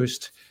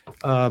produced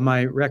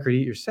my record,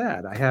 Eat Your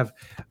Sad.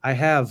 I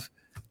have,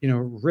 you know,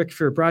 Rick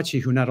Fiorabracci,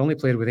 who not only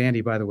played with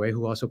Andy, by the way,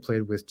 who also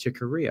played with Chick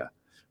Corea,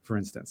 for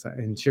instance,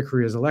 in Chick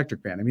Corea's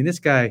Electric Band. I mean, this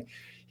guy,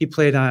 he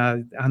played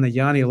on the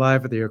Yanni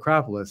Live at the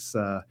Acropolis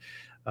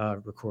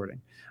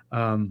recording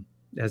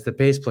as the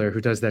bass player who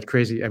does that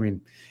crazy,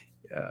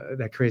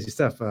 that crazy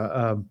stuff.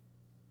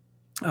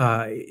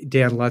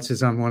 Dan Lutz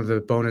is on one of the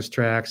bonus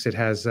tracks. It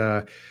has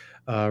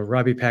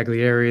Robbie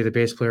Pagliari, the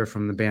bass player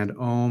from the band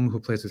Ohm, who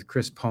plays with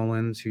Chris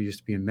Poland, who used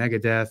to be in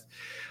Megadeth.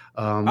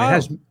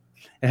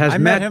 It has I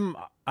met him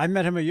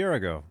a year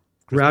ago.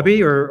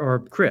 Robbie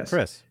or Chris?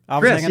 Chris. I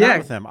was hanging out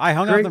with him. I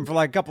hung out with him for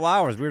like a couple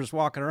hours. We were just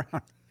walking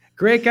around.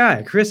 Great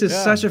guy. Chris is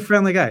such a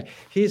friendly guy.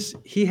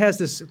 He has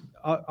this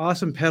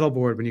awesome pedal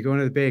board when you go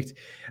into the Baked,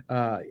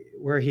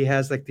 where he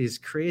has like these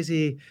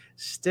crazy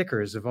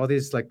stickers of all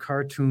these like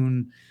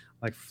cartoon,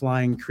 like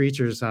flying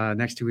creatures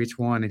next to each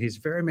one, and he's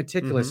very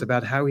meticulous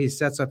about how he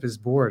sets up his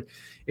board.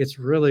 It's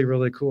really,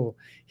 really cool.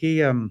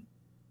 He's a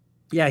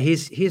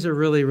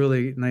really,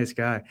 really nice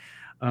guy.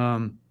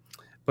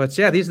 But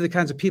yeah, these are the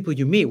kinds of people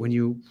you meet when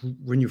you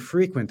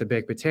frequent the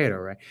Baked Potato,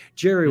 right?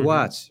 Jerry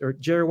Watts or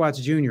Jerry Watts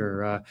Jr.,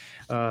 you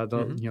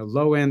know,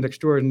 low end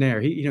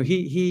extraordinaire.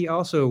 He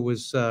also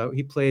was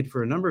he played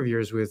for a number of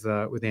years with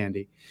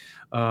Andy.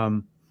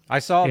 I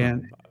saw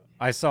them.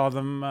 I saw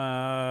them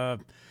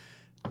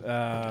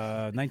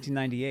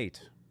 1998.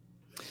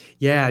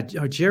 Yeah,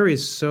 Jerry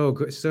is so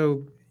good.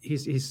 So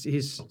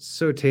he's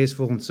so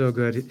tasteful and so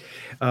good.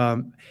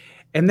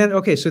 And then,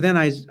 so then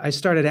I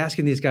started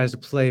asking these guys to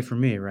play for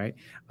me, right?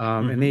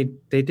 And they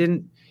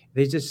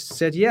just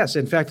said yes.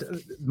 In fact,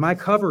 my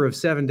cover of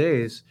 7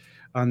 Days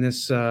on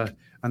this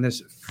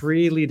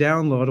freely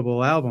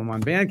downloadable album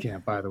on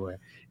Bandcamp, by the way,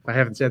 if I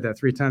haven't said that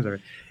 3 times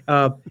already,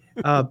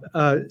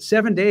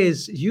 7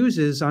 Days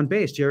uses on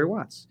bass Jerry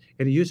Watts,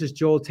 and it uses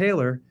Joel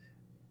Taylor,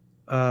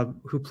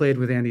 who played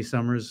with Andy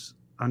Summers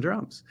on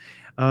drums.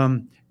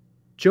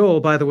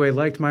 Joel, by the way,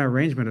 liked my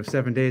arrangement of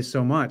 7 Days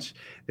so much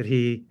that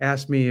he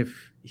asked me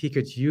if he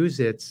could use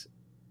it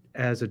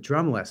as a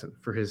drum lesson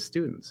for his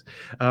students,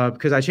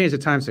 because I changed the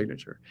time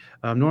signature.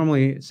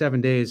 Normally 7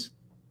 Days,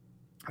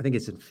 I think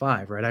it's in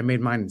 5, right? I made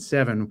mine in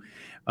 7,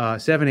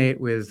 7/8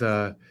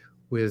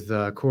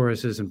 with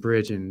choruses and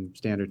bridge in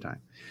standard time.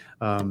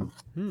 And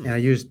I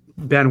used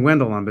Ben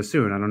Wendell on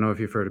bassoon. I don't know if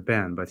you've heard of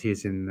Ben, but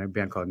he's in a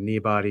band called Knee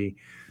Body.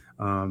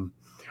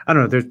 I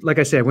don't know. There's, like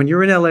I said, when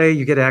you're in LA,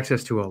 you get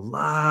access to a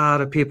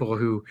lot of people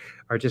who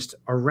are just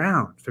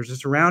around. They're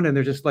just around, and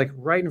they're just like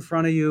right in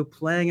front of you,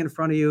 playing in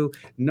front of you,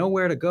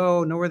 nowhere to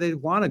go, nowhere they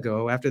want to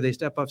go. After they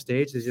step up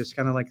stage, they just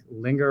kind of like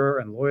linger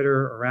and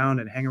loiter around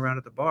and hang around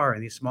at the bar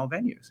in these small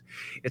venues.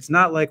 It's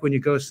not like when you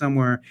go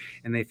somewhere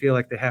and they feel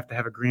like they have to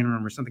have a green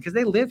room or something, because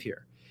they live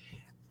here.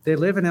 They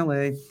live in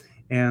LA,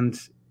 and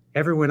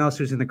everyone else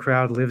who's in the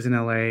crowd lives in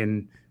LA,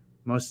 and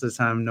most of the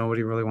time,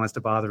 nobody really wants to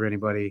bother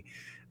anybody.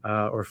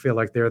 Or feel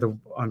like they're the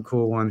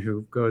uncool one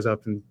who goes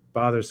up and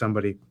bothers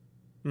somebody.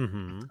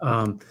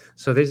 So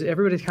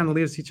everybody kind of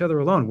leaves each other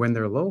alone when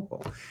they're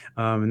local.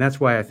 And that's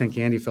why I think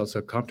Andy felt so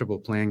comfortable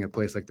playing a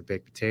place like the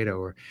Baked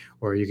Potato,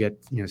 or you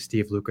get,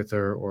 Steve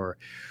Lukather or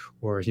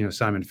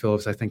Simon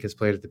Phillips, I think, has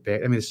played at the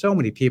Baked. I mean, there's so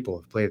many people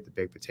who have played at the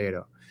Baked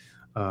Potato.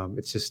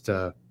 It's just,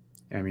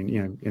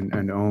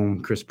 and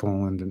Ohm, Chris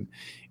Poland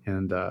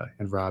and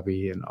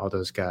Robbie and all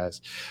those guys.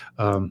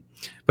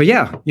 But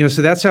yeah,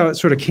 so that's how it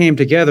sort of came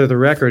together, the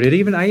record. I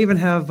even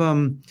have,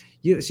 I'm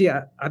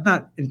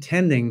not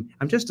intending,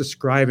 I'm just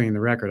describing the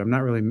record. I'm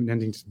not really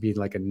intending to be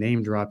like a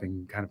name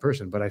dropping kind of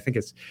person, but I think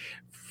it's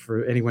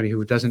for anybody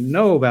who doesn't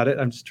know about it.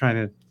 I'm just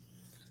trying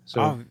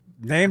to,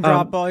 name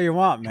drop all you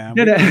want, man.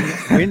 We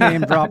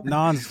name drop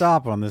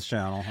nonstop on this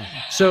channel.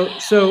 So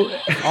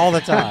all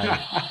the time.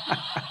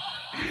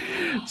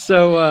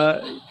 So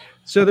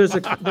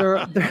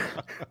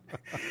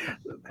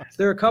there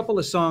are a couple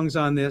of songs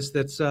on this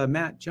that's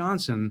Matt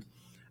Johnson,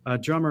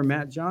 drummer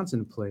Matt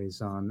Johnson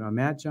plays on.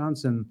 Matt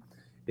Johnson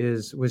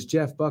was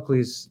Jeff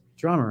Buckley's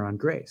drummer on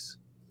Grace.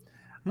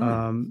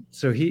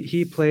 So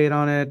he played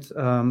on it.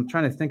 Trying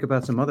to think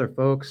about some other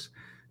folks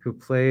who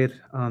played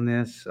on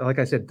this. Like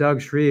I said,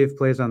 Doug Shreve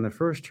plays on the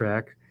first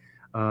track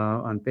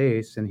on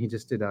bass, and he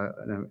just did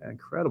an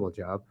incredible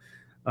job.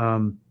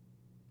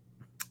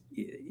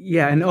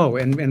 Yeah,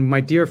 and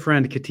my dear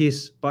friend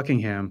Katis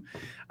Buckingham,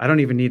 I don't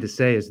even need to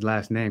say his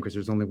last name because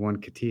there's only one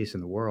Katis in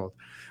the world,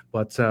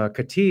 but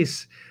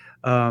Katis,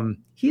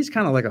 he's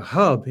kind of like a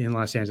hub in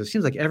Los Angeles.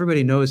 Seems like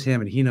everybody knows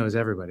him and he knows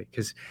everybody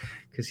because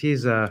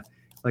he's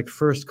like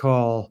first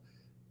call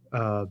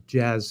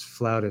jazz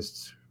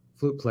flautist,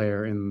 flute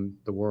player in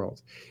the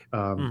world.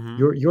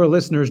 Your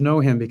listeners know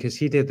him because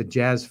he did the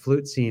jazz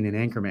flute scene in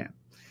Anchorman.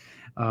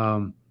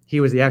 He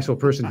was the actual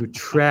person who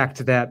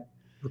tracked that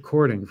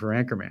recording for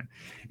Anchorman,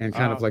 and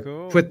kind of like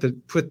cool. put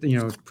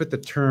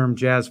the term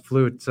jazz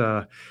flute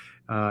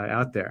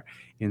out there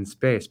in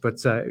space.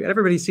 But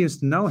everybody seems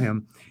to know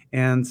him,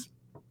 and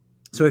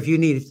so if you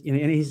need,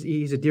 and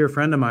he's a dear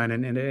friend of mine,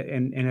 and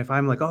if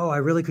I'm like, oh, I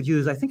really could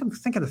use, I think I'm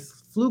thinking of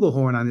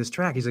flugelhorn on this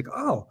track. He's like,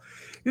 oh,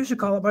 you should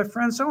call up my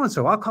friend so and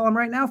so. I'll call him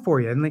right now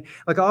for you. And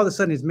like all of a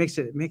sudden, it makes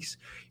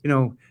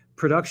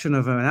production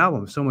of an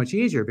album so much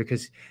easier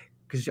because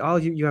all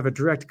you have a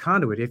direct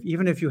conduit.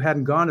 Even if you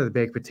hadn't gone to the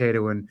Baked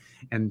Potato and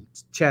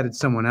chatted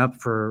someone up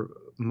for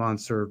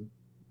months or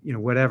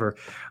whatever,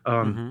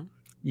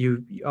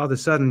 you all of a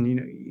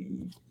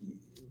sudden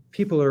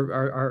people are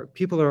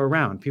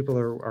around. People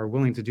are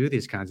willing to do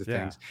these kinds of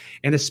things,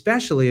 and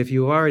especially if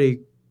you already.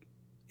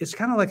 It's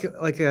kind of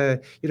like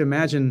you'd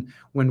imagine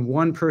when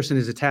one person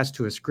is attached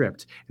to a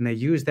script and they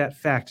use that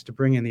fact to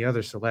bring in the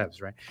other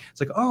celebs, right?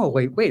 It's like, oh,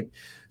 wait,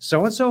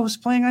 so-and-so was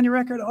playing on your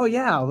record? Oh,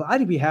 yeah,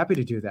 I'd be happy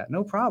to do that.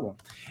 No problem.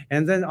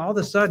 And then all of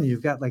a sudden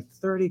you've got like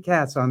 30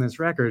 cats on this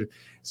record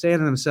saying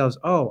to themselves,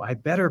 oh, I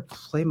better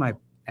play my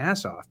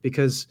ass off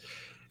because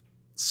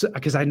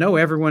I know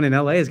everyone in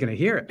LA is going to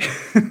hear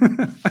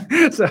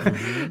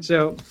it.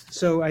 So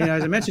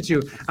as I mentioned to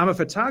you, I'm a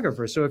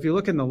photographer. So if you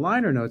look in the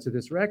liner notes of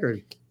this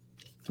record,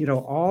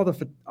 all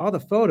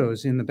the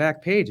photos in the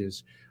back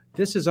pages.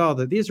 These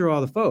are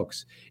all the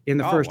folks in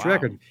the first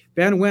record.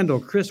 Ben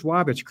Wendell, Chris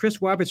Wabich. Chris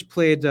Wabich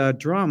played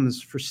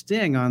drums for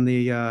Sting on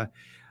the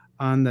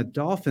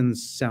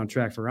Dolphins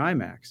soundtrack for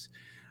IMAX.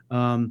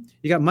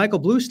 You got Michael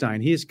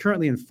Bluestein. He is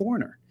currently in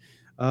Foreigner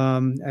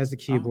as the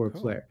keyboard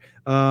player.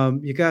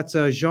 You got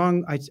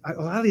Jean. A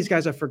lot of these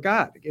guys I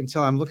forgot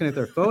until I'm looking at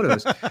their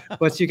photos.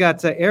 But you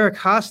got Eric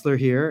Hostler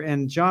here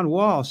and John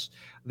Walsh.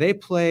 They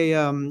play,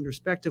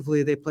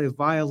 respectively, they play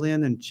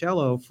violin and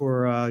cello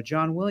for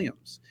John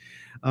Williams.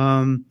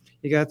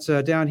 You got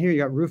down here, you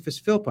got Rufus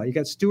Philpott. You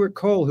got Stuart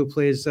Cole, who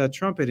plays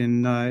trumpet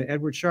in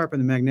Edward Sharpe and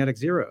the Magnetic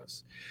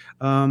Zeros.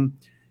 A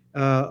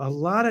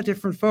lot of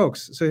different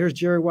folks. So here's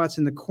Jerry Watts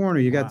in the corner.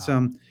 You got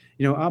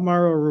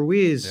Amaro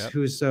Ruiz,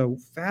 who's a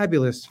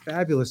fabulous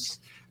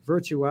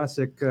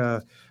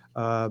virtuosic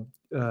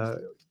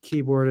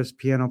keyboardist,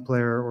 piano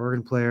player,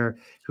 organ player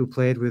who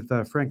played with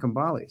Frank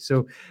Gambale.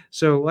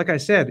 So like I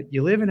said,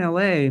 you live in LA,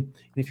 and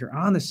if you're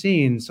on the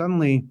scene,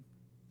 suddenly,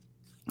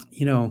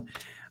 I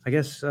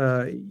guess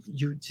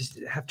you just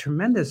have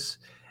tremendous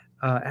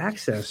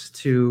access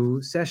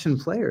to session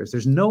players.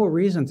 There's no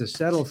reason to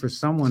settle for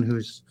someone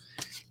who's,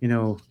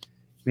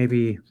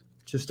 maybe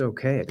just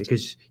okay,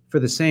 because for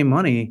the same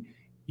money,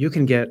 you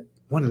can get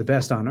one of the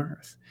best on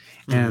earth.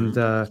 And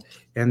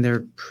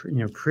they're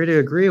pretty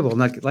agreeable.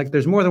 Like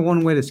there's more than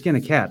one way to skin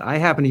a cat. I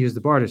happen to use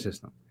the barter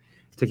system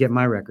to get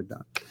my record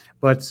done,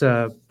 but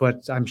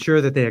I'm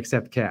sure that they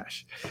accept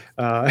cash.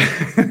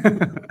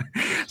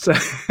 So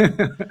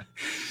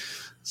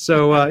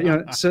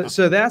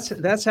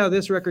that's how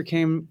this record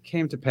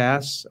came to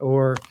pass,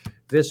 or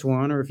this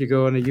one. Or if you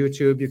go onto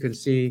YouTube, you can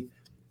see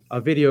a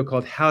video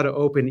called "How to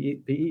Open the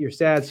Eat Your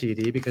Sad"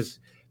 CD, because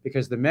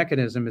the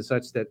mechanism is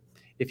such that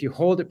if you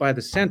hold it by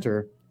the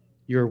center,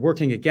 you're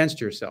working against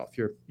yourself.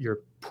 You're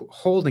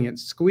holding it,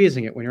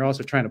 squeezing it when you're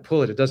also trying to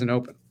pull it. It doesn't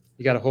open.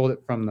 You got to hold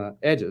it from the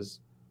edges.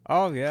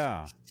 Oh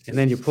yeah. And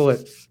then you pull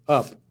it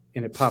up,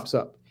 and it pops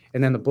up.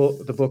 And then the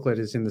booklet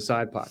is in the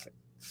side pocket.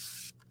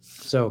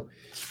 So,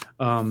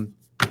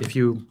 if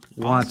you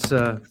want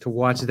to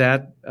watch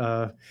that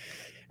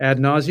ad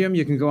nauseum,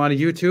 you can go onto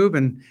YouTube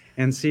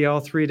and see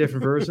all three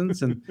different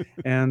versions. And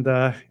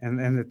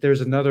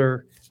there's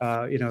another.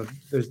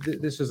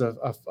 This is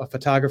a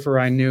photographer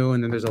I knew,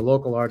 and then there's a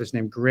local artist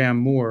named Graham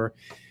Moore,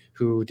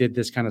 who did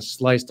this kind of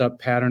sliced up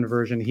pattern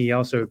version. He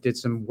also did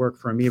some work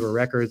for Amoeba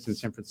Records in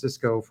San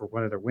Francisco for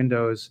one of their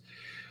windows.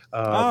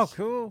 Oh,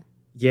 cool.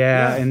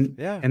 And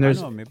there's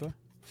I know Amoeba.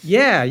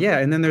 Yeah,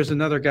 and then there's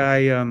another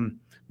guy,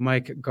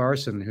 Mike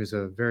Garson, who's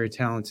a very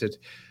talented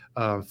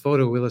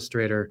photo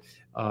illustrator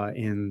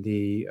in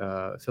the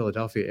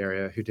Philadelphia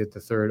area, who did the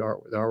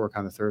artwork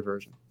on the third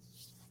version.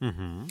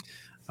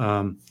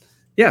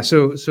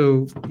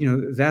 So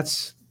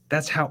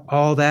that's how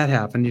all that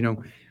happened.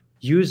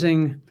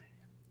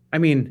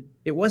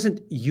 It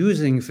wasn't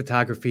using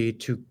photography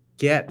to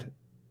get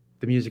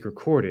the music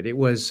recorded. It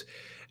was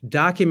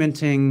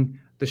documenting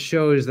the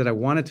shows that I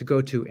wanted to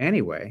go to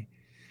anyway,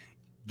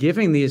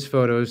 giving these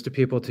photos to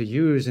people to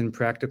use in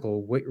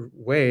practical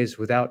ways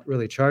without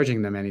really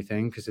charging them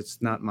anything, because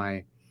it's not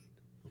my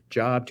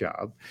job.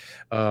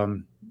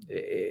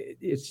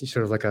 It's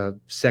sort of like a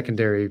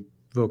secondary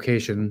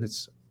vocation.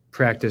 It's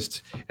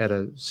practiced at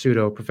a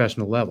pseudo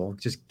professional level,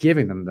 just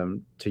giving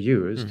them to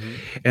use.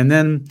 Mhm. And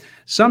then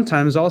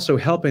sometimes also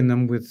helping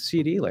them with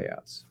CD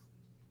layouts.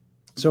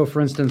 So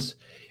for instance,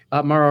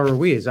 Mara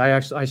Ruiz,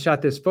 I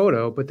shot this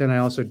photo, but then I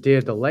also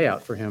did the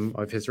layout for him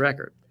of his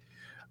record.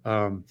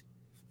 And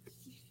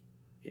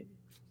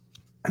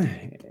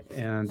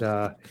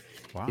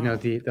Wow. you know,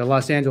 the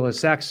Los Angeles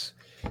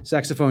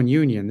Saxophone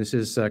Union. This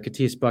is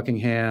Katis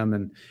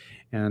Buckingham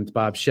and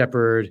Bob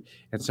Shepard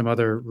and some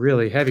other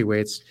really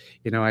heavyweights.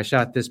 You know, I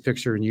shot these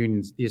pictures in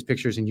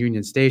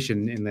Union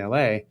Station in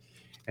LA,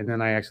 and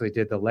then I actually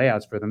did the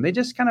layouts for them. They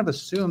just kind of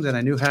assumed that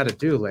I knew how to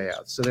do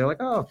layouts. So they're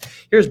like, oh,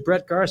 here's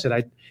Brett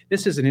Garsett.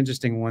 This is an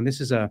interesting one.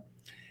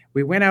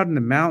 We went out in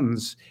the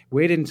mountains,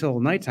 waited until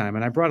nighttime,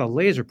 and I brought a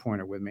laser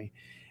pointer with me.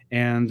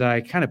 And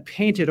I kind of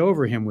painted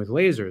over him with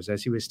lasers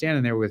as he was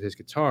standing there with his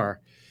guitar.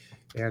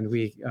 And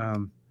we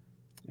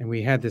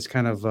had this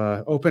kind of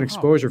open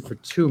exposure for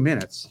 2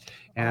 minutes.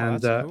 And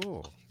that's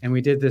cool. And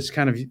we did this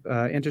kind of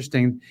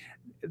interesting.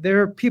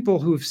 There are people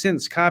who've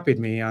since copied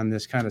me on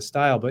this kind of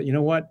style, but you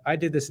know what? I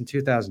did this in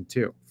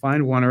 2002.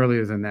 Find one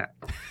earlier than that.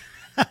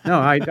 No,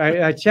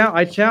 I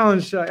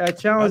challenge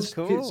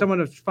cool. someone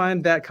to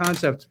find that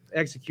concept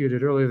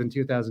executed earlier than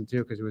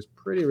 2002 because it was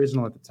pretty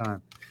original at the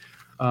time.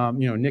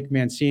 You know, Nick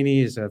Mancini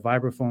is a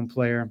vibraphone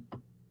player.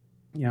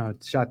 You know,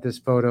 shot this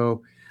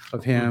photo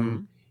of him.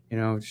 Mhm. You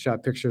know,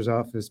 shot pictures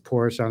off his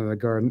porch onto the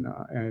garden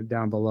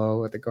down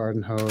below at the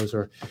garden hose,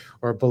 or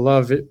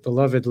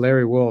beloved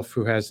Larry Wolf,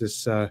 who has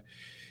this. The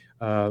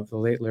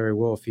late Larry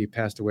Wolf, he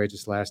passed away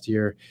just last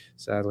year,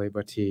 sadly,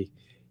 but he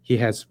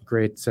had some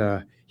great.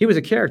 He was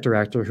a character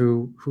actor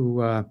who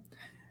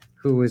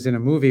was in a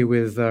movie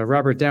with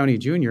Robert Downey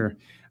Jr.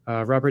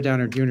 Robert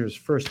Downey Jr.'s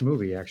first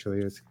movie,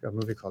 actually, it was a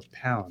movie called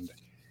Pound.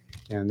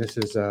 And this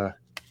is a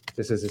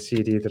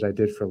CD that I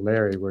did for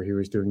Larry, where he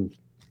was doing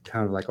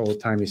kind of like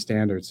old-timey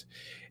standards,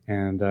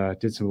 and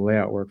did some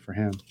layout work for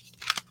him.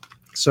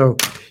 So,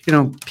 you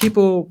know,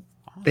 people,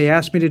 they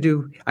asked me to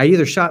do, I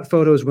either shot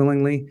photos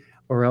willingly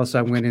or else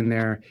I went in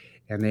there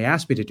and they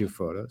asked me to do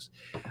photos.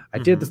 I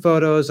did the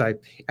photos. I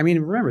mean,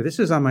 remember, this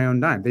is on my own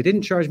dime. They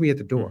didn't charge me at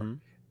the door. Mhm.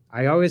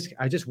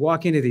 I just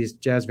walk into these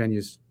jazz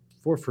venues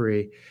for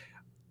free.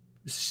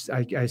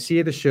 I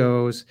see the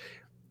shows.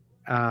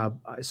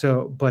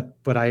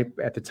 But I,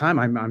 at the time,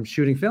 I'm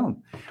shooting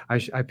film.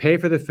 I pay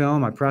for the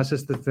film. I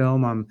process the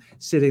film. I'm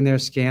sitting there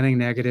scanning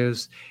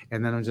negatives,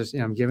 and then I'm just,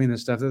 I'm giving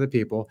this stuff to the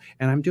people,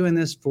 and I'm doing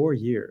this for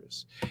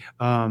years.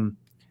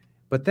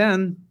 But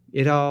then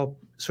it all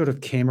sort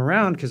of came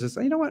around because it's,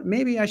 you know what,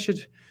 maybe I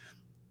should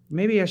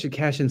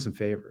cash in some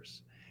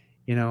favors.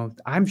 You know,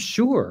 I'm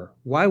sure,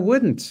 why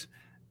wouldn't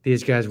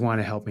these guys want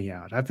to help me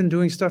out? I've been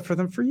doing stuff for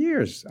them for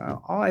years.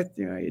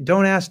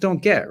 Don't ask,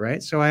 don't get,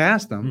 right? So I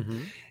asked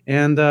them,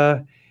 and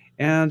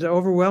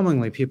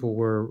overwhelmingly, people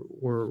were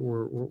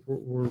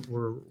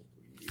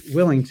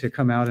willing to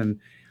come out and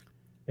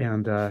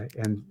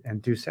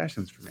do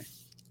sessions for me.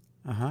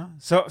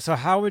 So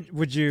how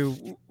would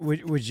you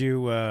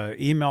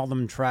email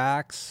them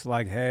tracks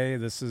like, hey,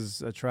 this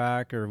is a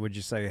track, or would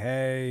you say,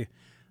 hey,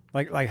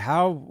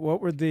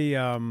 what were the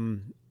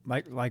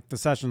like the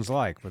sessions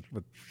like with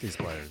these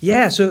players?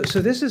 Yeah, so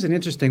this is an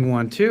interesting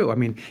one too. I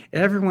mean,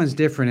 everyone's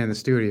different in the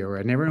studio,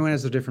 right? And everyone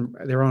has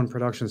their own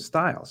production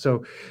style.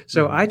 So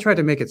I tried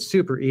to make it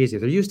super easy.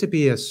 There used to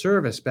be a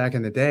service back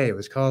in the day. It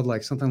was called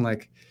like something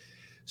like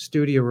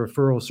Studio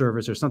Referral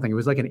Service or something. It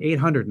was like an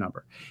 800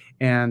 number,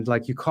 and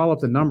like you call up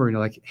the number and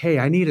you're like, hey,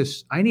 I need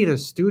a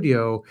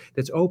studio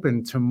that's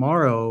open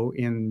tomorrow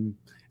in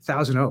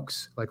Thousand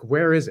Oaks. Like,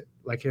 where is it?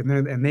 Like,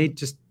 and they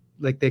just,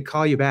 like, they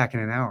call you back in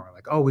an hour.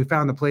 Like, oh, we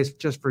found the place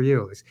just for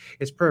you.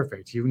 It's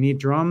perfect. You need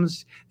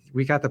drums?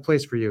 We got the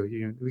place for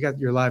you. We got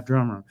your live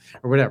drum room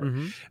or whatever.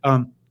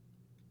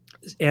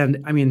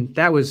 And I mean,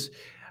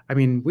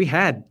 we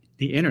had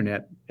the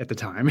internet at the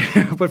time,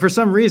 but for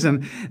some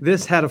reason,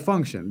 this had a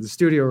function, the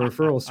studio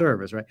referral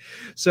service, right?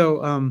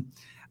 So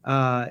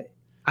I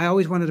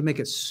always wanted to make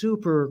it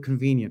super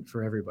convenient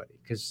for everybody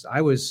because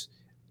I was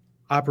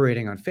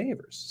operating on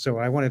favors. So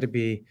I wanted to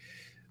be,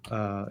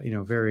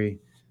 very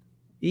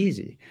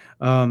easy.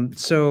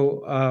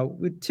 So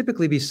we'd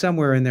typically be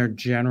somewhere in their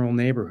general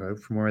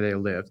neighborhood from where they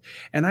lived.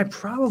 And I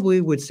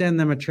probably would send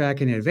them a track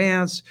in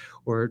advance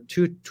or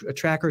a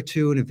track or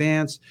two in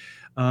advance.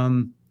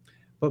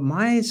 But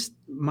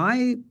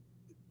my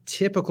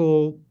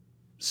typical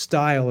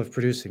style of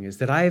producing is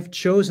that I've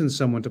chosen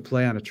someone to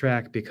play on a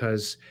track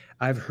because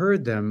I've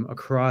heard them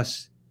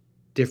across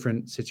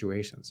different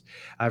situations.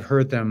 I've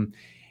heard them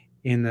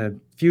in the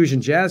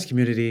fusion jazz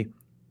community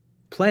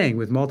playing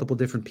with multiple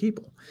different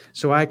people.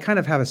 So I kind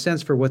of have a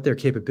sense for what their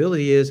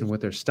capability is and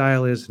what their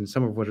style is and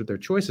some of what their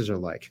choices are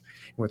like,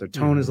 and what their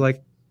tone is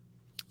like.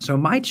 So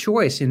my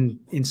choice in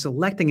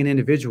selecting an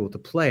individual to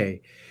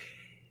play,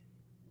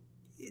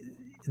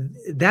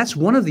 that's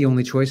one of the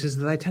only choices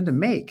that I tend to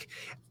make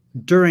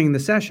during the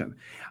session.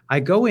 I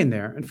go in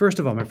there, and first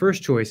of all, my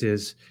first choice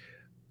is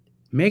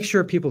make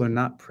sure people are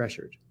not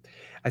pressured.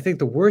 I think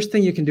the worst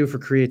thing you can do for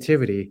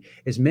creativity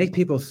is make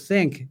people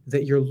think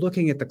that you're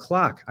looking at the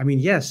clock. I mean,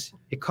 yes,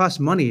 it costs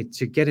money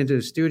to get into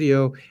the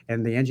studio,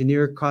 and the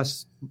engineer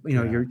costs,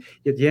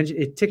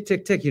 it tick,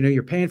 tick, tick,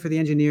 you're paying for the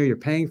engineer, you're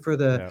paying for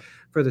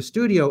the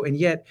studio, and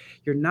yet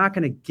you're not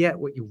going to get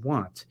what you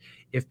want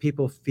if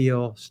people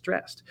feel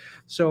stressed.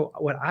 So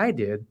what I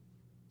did,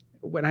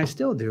 what I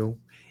still do,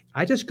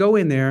 I just go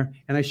in there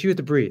and I shoot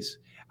the breeze.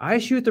 I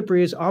shoot the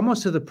breeze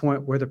almost to the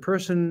point where the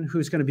person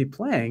who's going to be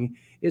playing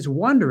is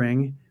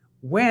wondering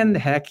when the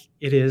heck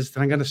it is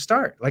that I'm going to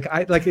start. Like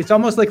it's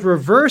almost like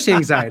reverse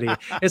anxiety.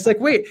 It's like,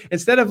 wait,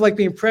 instead of like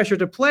being pressured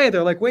to play,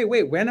 they're like, wait,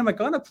 when am I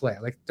going to play?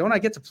 Like, don't I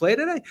get to play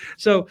today?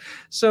 So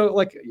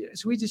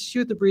we just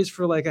shoot the breeze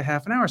for like a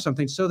half an hour or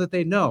something, so that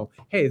they know,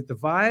 hey, the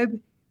vibe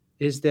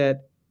is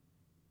that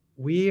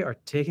we are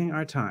taking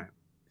our time.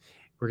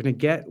 We're going to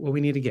get what we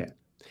need to get.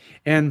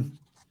 And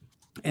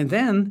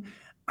then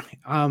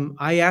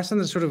I asked them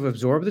to sort of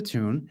absorb the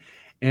tune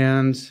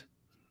and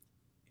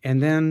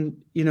then,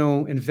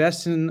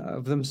 invest in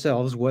of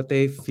themselves what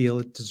they feel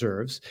it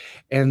deserves,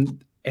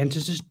 and to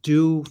just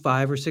do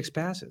 5 or 6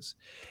 passes.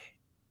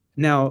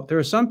 Now, there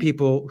are some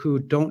people who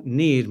don't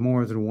need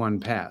more than one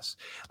pass.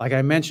 Like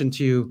I mentioned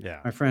to you,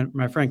 my friend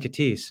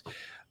Katis,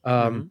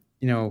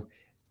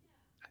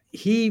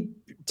 he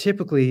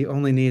typically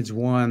only needs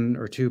 1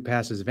 or 2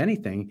 passes of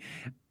anything.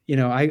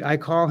 I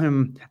call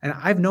him, and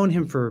I've known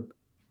him for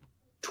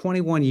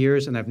 21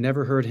 years, and I've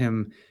never heard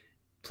him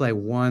play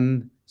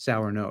one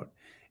sour note.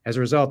 As a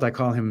result, I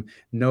call him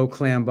No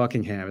Clam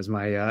Buckingham as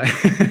my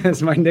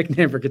as my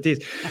nickname for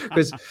Katis,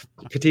 because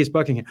Katis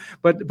Buckingham.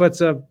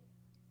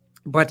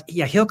 But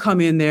yeah, he'll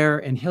come in there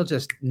and he'll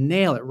just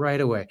nail it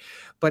right away.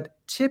 But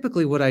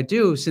typically, what I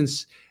do,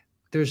 since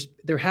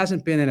there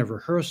hasn't been a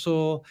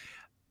rehearsal,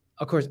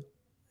 of course.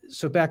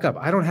 So back up.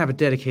 I don't have a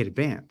dedicated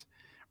band,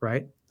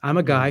 right? I'm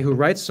a guy who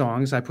writes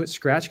songs. I put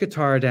scratch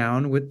guitar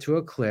down to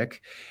a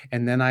click,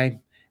 and then I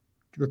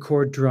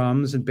record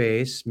drums and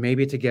bass,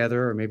 maybe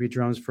together, or maybe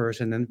drums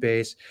first and then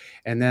bass.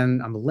 And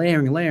then I'm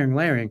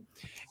layering.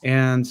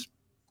 And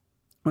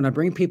when I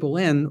bring people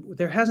in,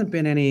 there hasn't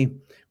been any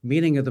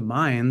meeting of the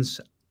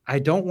minds. I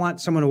don't want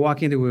someone to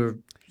walk into a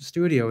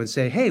studio and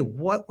say, hey,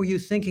 what were you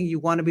thinking you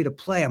wanted me to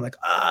play? I'm like,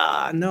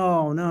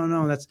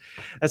 no,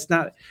 that's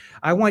not.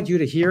 I want you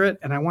to hear it,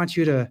 and I want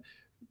you to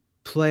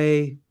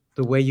play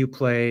the way you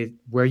play,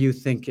 where you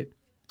think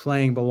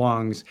playing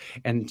belongs,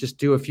 and just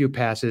do a few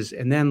passes.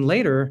 And then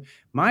later,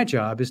 my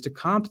job is to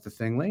comp the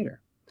thing later.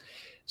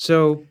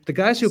 So the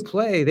guys who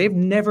play, they've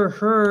never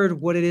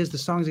heard what it is the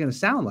song's going to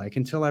sound like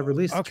until I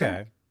release the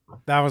track.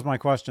 That was my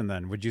question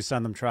then. Would you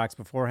send them tracks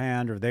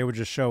beforehand, or they would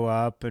just show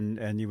up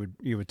and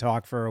you would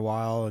talk for a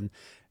while and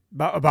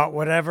about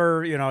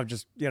whatever,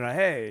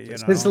 hey,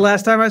 Since the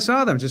last time I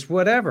saw them, just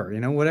whatever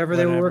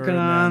they were working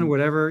on,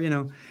 whatever,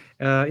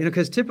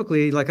 because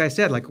typically, like I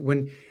said,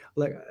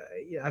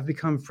 I've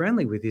become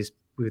friendly with these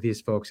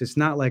folks. It's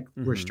not like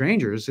we're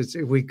strangers.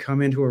 We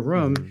come into a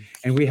room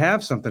and we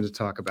have something to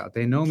talk about.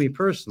 They know me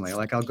personally.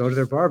 Like I'll go to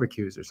their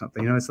barbecues or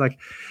something. It's like,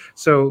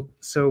 so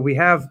we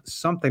have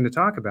something to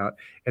talk about,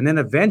 and then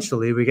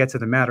eventually we get to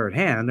the matter at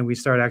hand and we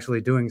start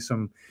actually doing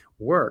some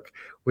work,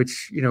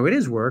 which it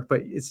is work,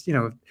 but it's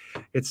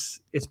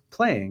it's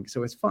playing,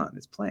 so it's fun.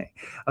 It's playing,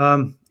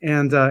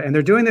 and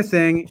they're doing the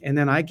thing, and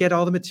then I get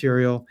all the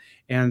material.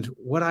 And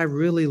what I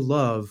really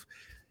love.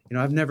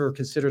 I've never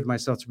considered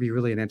myself to be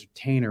really an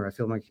entertainer. I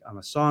feel like I'm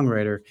a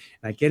songwriter,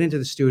 and I get into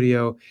the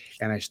studio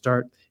and I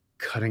start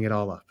cutting it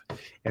all up.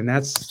 And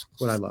that's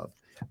what I love,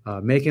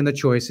 making the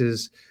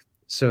choices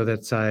so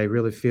that I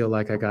really feel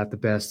like I got the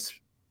best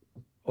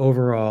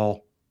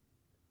overall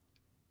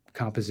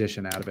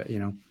composition out of it,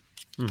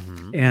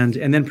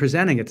 and then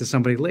presenting it to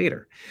somebody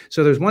later.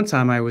 So there's one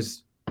time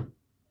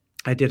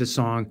I did a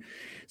song.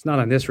 It's not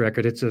on this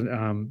record. It's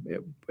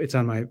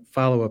on my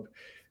follow-up,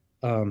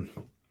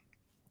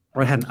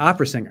 where I had an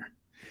opera singer,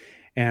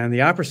 and the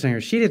opera singer,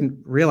 she didn't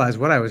realize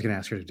what I was going to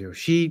ask her to do.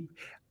 She's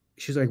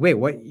like, wait,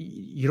 what?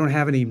 You don't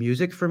have any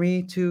music for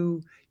me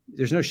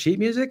there's no sheet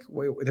music?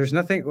 Wait, there's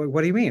nothing.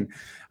 What do you mean?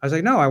 I was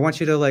like, no, I want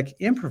you to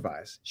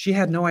improvise. She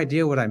had no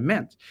idea what I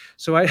meant.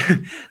 So I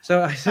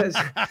said,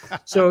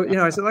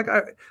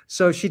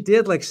 so she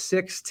did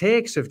 6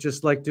 takes of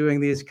just doing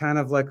these kind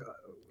of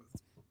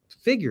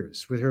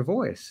figures with her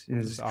voice.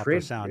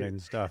 Opera sounding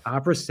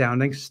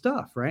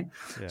stuff, right?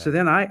 Yeah. So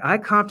then I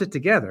comped it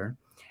together,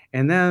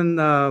 and then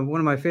one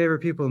of my favorite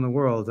people in the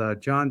world,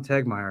 John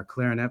Tegmeyer,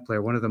 clarinet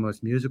player, one of the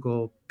most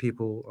musical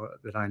people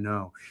that I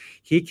know,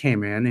 he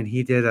came in and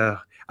he did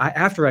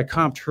after I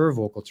comped her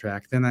vocal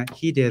track, then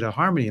he did a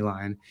harmony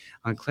line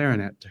on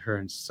clarinet to her,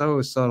 and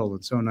so subtle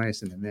and so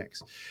nice in the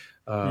mix.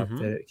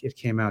 That it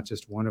came out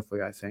just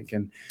wonderfully, I think.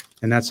 And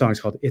that song is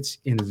called It's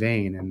in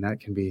Vain, and that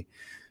can be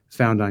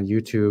found on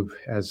YouTube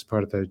as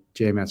part of the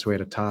J.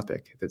 Matsueda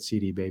topic that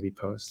CD Baby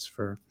posts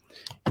for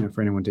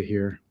anyone to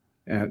hear.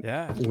 That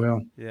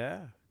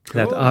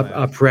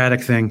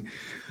operatic thing.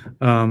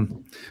 So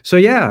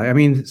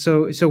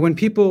when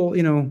people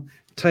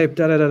type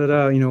da da da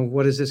da da,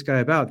 what is this guy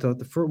about?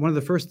 One of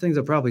the first things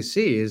I'll probably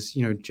see is,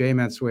 J.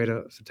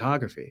 Matsueda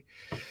photography.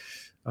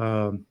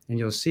 And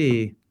you'll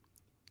see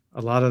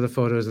a lot of the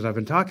photos that I've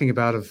been talking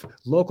about of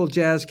local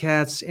jazz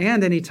cats.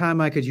 And anytime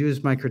I could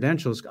use my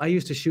credentials, I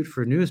used to shoot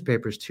for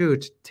newspapers too,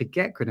 to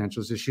get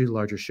credentials to shoot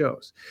larger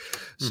shows.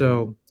 Mm-hmm.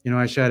 So,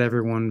 I shot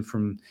everyone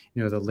from,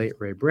 the late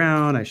Ray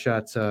Brown. I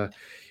shot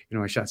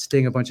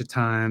Sting a bunch of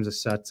times. I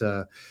shot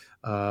the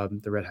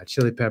Red Hot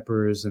Chili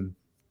Peppers and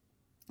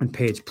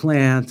Page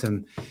Plant.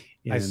 And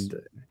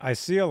I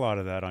see a lot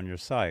of that on your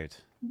site.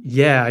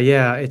 Yeah.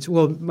 It's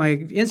my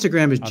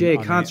Instagram is J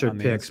Concert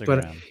Pics,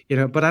 but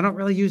but I don't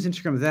really use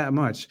Instagram that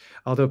much.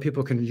 Although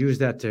people can use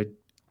that to,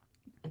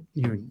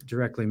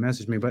 directly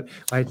message me. But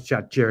I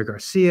shot Jerry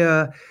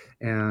Garcia,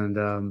 and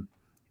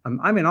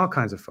I mean all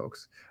kinds of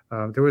folks.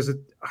 There was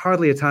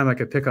hardly a time I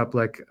could pick up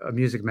like a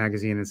music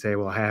magazine and say,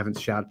 "Well, I haven't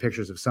shot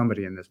pictures of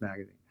somebody in this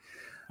magazine."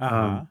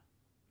 At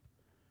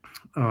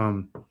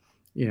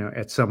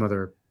some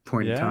other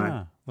point in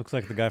time. Looks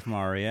like the guy from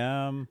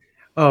REM.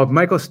 Oh,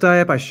 Michael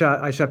Stipe. I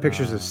shot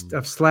pictures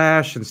of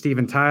Slash and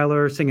Steven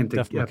Tyler singing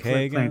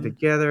playing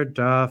together.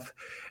 Duff,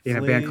 in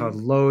a band called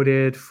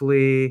Loaded,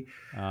 Flea.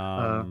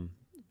 I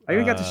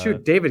even got to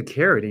shoot David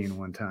Carradine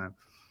one time.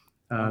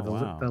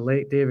 The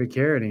late David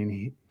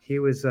Carradine. He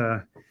was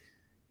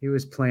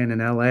playing in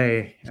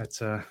L.A.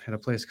 at a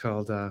place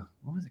called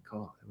what was it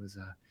called? It was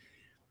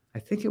I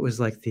think it was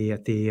like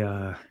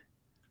the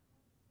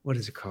what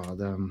is it called?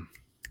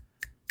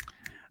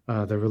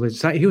 The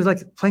religious. He was like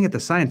playing at the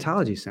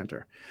Scientology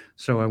Center,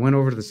 so I went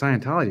over to the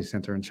Scientology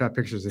Center and shot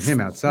pictures of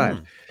him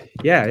outside.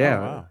 Yeah,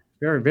 wow.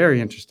 Very, very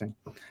interesting.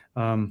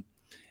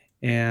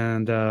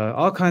 And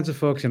all kinds of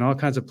folks in all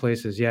kinds of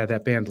places. Yeah,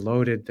 that band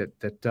Loaded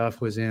that Duff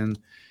was in.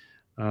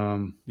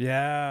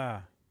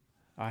 I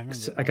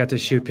got to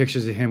shoot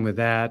pictures of him with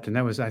that, and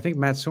I think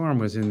Matt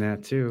Sorum was in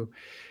that too.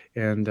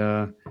 And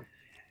I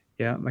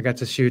got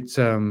to shoot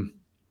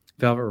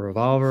Velvet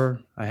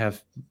Revolver. I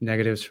have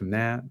negatives from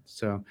that.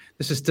 So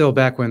this is still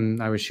back when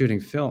I was shooting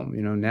film.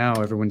 Now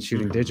everyone's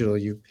shooting digital.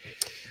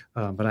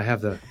 But I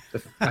have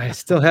I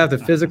still have the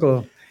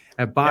physical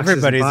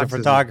boxes. Everybody's a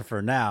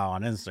photographer now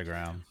on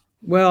Instagram.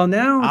 Well,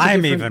 now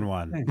I'm even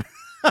one.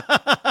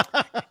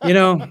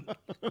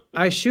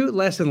 I shoot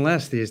less and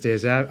less these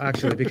days,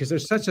 actually, because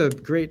there's such a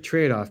great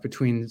trade-off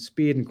between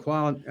speed and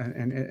quality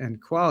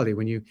and quality.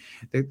 When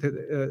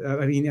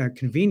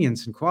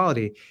convenience and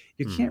quality,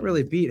 you can't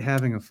really beat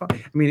having a phone.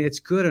 I mean, it's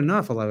good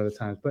enough a lot of the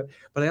times, but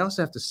I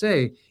also have to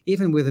say,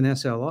 even with an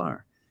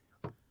SLR,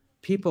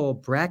 people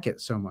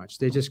bracket so much.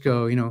 They just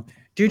go,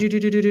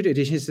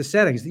 it's the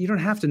settings. You don't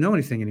have to know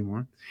anything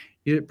anymore.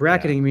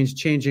 Bracketing means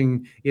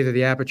changing either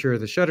the aperture or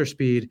the shutter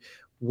speed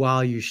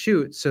while you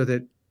shoot, so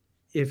that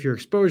if your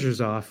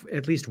exposure's off,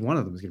 at least one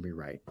of them is going to be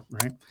right?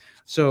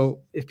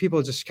 So if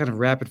people just kind of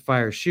rapid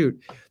fire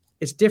shoot,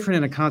 it's different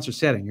in a concert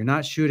setting. You're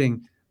not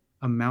shooting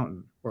a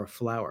mountain or a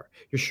flower.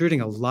 You're shooting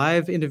a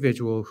live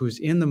individual who's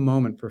in the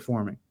moment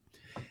performing.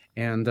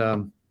 And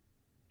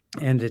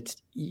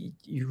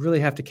you really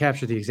have to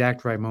capture the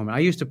exact right moment. I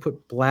used to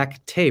put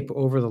black tape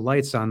over the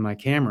lights on my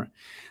camera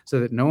so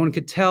that no one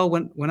could tell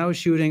when I was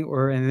shooting,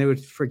 and they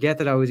would forget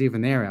that I was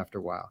even there after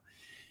a while.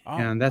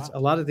 And that's a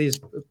lot of these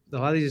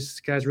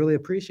guys really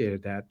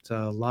appreciated that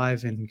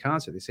live in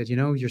concert. They said,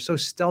 you're so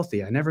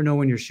stealthy. I never know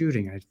when you're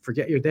shooting. I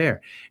forget you're there.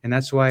 And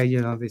that's why,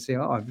 they say,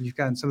 oh, you've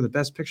gotten some of the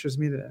best pictures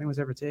of me that anyone's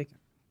ever taken.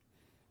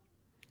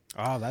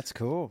 Oh, that's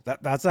cool.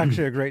 That's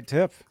actually a great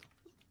tip,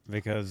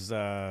 because,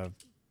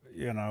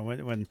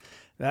 when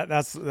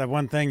that's the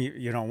one thing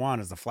you don't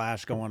want is the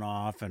flash going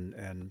off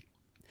and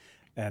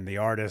the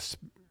artist,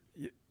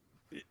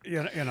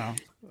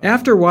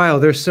 After a while,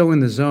 they're so in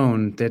the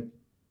zone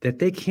that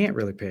they can't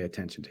really pay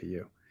attention to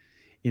you.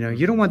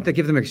 You don't want to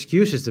give them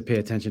excuses to pay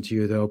attention to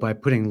you, though, by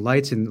putting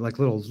lights in, like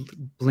little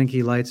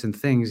blinky lights and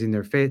things in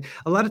their face.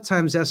 A lot of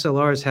times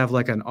SLRs have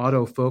like an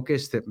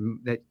autofocus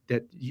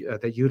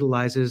that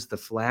utilizes the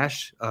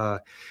flash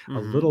a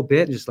little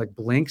bit, and just like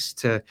blinks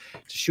to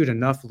shoot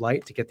enough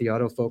light to get the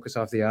autofocus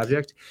off the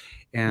object.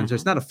 And so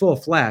it's not a full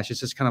flash. It's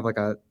just kind of like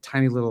a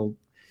tiny little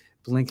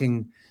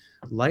blinking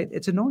light.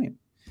 It's annoying.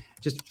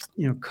 Just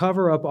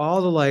cover up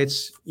all the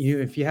lights.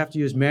 If you have to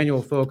use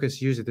manual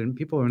focus, use it. Then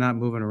people are not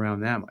moving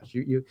around that much.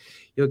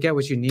 You'll get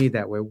what you need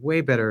that way.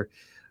 Way better,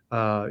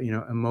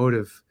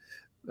 emotive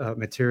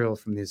material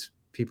from these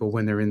people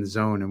when they're in the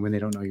zone and when they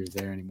don't know you're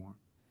there anymore.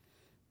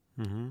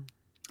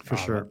 For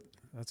sure.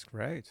 That's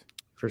great.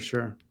 For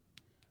sure.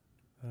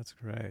 That's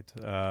great.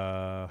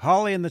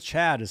 Holly in the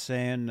chat is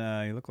saying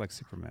you look like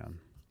Superman.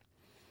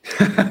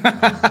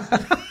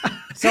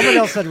 Somebody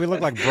else said we look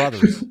like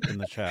brothers in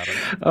the chat.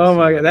 Oh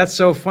my God, that's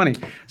so funny.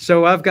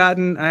 So I've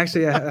gotten that's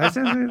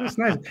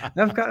nice.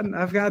 I've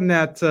gotten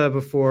that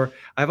before.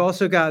 I've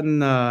also gotten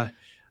the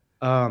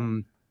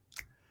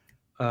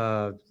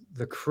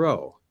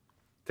Crow,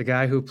 the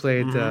guy who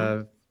played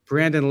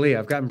Brandon Lee.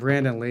 I've gotten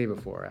Brandon Lee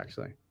before,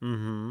 actually.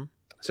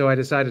 So I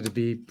decided to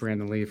be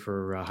Brandon Lee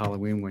for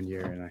Halloween one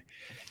year, and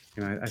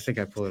I think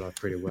I pulled it off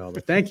pretty well.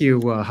 But thank you,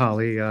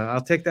 Holly.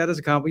 I'll take that as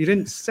a compliment. You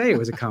didn't say it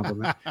was a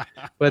compliment,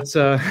 but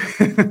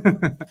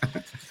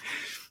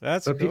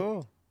That's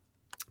cool.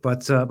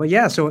 But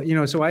yeah,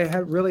 so so I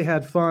really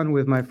had fun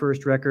with my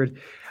first record.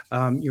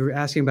 You were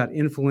asking about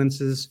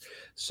influences,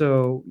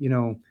 so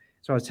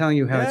so I was telling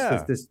you how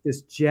it's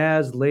this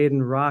jazz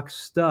laden rock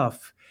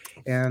stuff,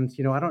 and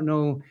I don't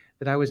know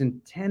that I was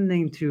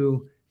intending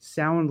to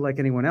sound like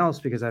anyone else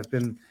because I've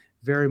been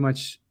very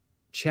much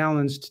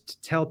challenged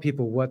to tell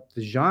people what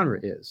the genre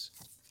is.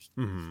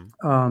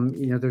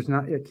 Mm-hmm. There's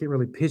not, I can't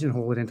really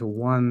pigeonhole it into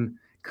one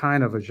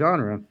kind of a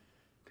genre.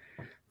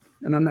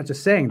 And I'm not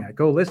just saying that.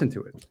 Go listen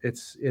to it.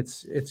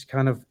 It's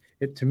kind of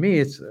it to me.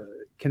 It's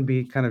can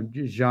be kind of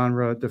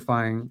genre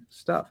defying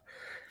stuff,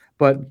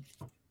 but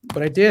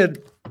I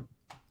did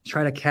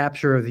try to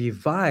capture the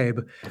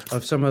vibe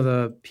of some of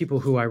the people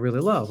who I really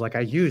love. Like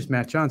I used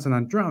Matt Johnson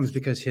on drums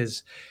because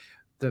his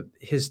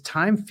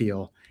time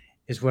feel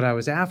is what I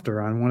was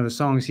after on one of the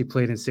songs he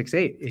played in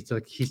 6/8. It's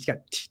like he's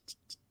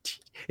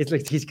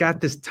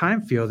got this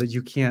time feel that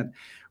you can't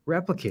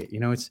replicate.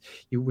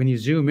 When you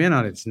zoom in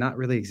on it, it's not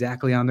really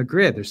exactly on the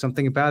grid. There's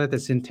something about it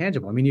that's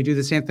intangible. I mean, you do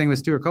the same thing with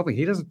Stuart Copeland.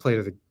 He doesn't play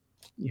to the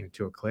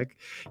to a click.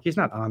 He's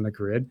not on the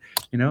grid.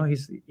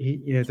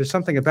 There's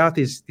something about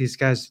these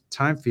guys'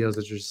 time feels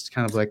that are just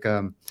kind of like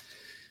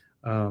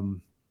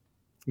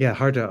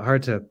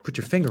hard to put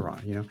your finger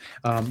on.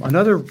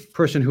 Another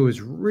person who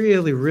was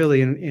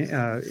really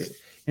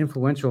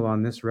influential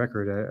on this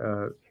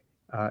record,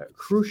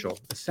 crucial,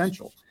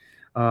 essential,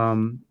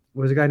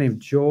 was a guy named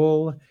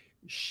Joel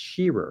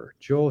Shearer.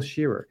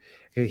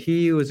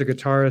 He was a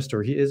guitarist,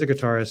 or he is a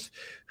guitarist,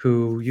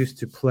 who used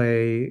to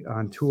play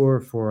on tour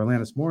for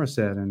Alanis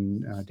Morissette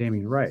and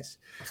Damien Rice.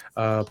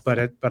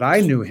 But I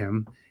knew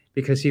him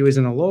because he was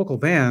in a local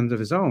band of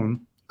his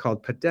own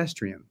called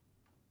Pedestrian.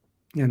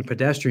 And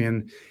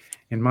Pedestrian,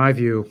 in my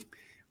view,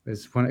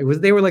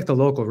 they were like the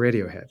local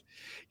Radiohead.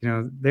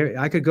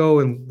 I could go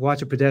and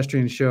watch a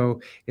Pedestrian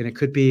show, and it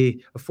could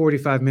be a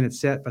 45-minute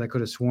set, but I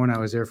could have sworn I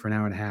was there for an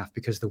hour and a half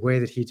because the way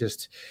that he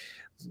just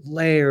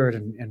layered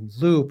and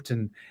looped,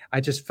 and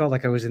I just felt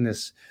like I was in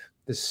this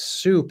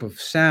soup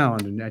of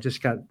sound, and I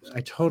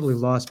totally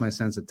lost my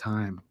sense of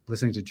time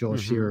listening to Joel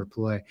Shearer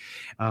play,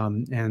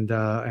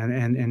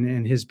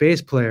 and his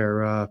bass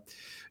player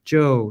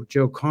Joe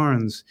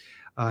Carnes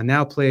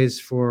now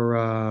plays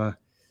for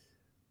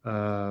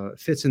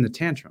Fits in the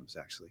Tantrums,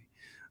 actually.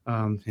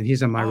 And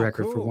he's on my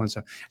record for one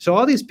song. So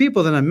all these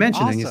people that I'm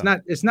mentioning,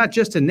 it's not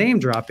just a name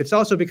drop. It's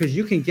also because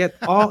you can get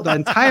the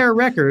entire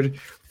record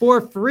for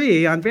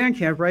free on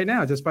Bandcamp right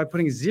now just by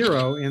putting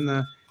 0 in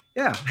the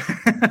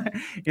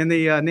in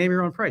the name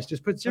your own price.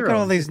 Just put 0. Look at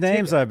all these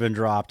names I've been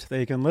dropped that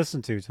you can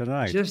listen to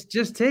tonight.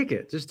 Just take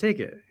it.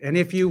 And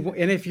if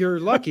you're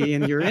lucky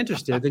and you're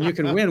interested, then you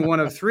can win one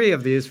of 3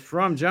 of these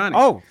from Johnny.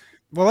 Oh,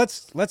 well,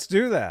 let's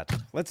do that.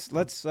 Let's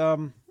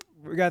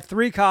we got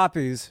 3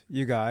 copies,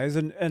 you guys,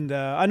 and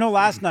I know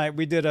last night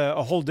we did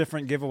a whole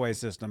different giveaway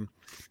system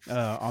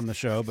on the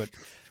show, but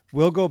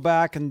we'll go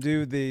back and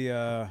do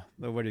the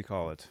what do you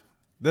call it?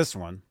 This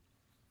one,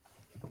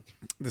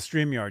 the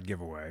StreamYard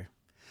giveaway.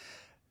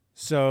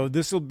 So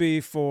this will be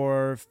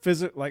for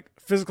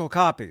physical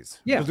copies.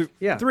 Yeah, we'll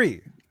do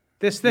 3.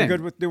 This thing. You're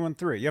good with doing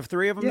 3? You have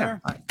 3 of them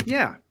there?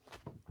 Yeah.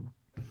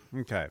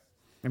 Okay.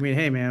 I mean,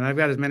 hey man, I've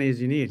got as many as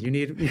you need. You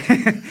need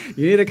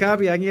a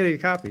copy, I can get you a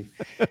copy.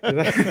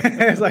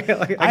 It's like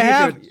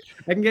I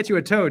can get you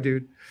a toe,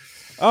 dude.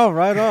 Oh,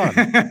 right on.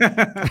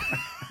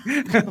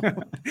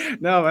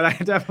 No, but I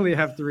definitely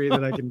have 3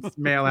 that I can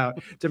mail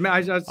out.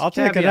 I'll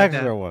take an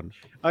extra one.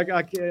 I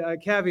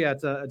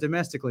caveat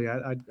domestically.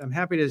 I'm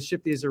happy to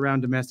ship these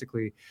around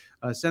domestically.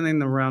 Sending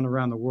them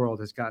around the world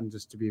has gotten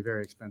just to be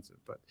very expensive.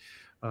 But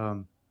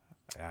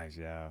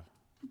yeah.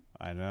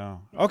 I know.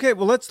 Okay,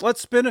 well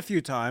let's spin a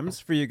few times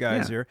for you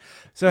guys here.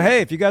 So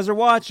hey, if you guys are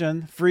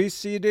watching, free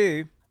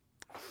CD.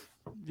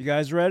 You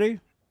guys ready?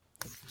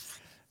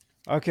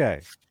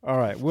 Okay. All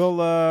right.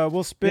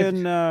 We'll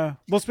spin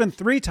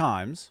 3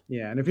 times.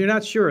 Yeah, and if you're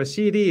not sure, a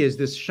CD is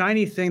this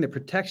shiny thing that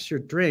protects your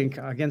drink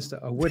against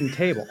a wooden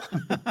table.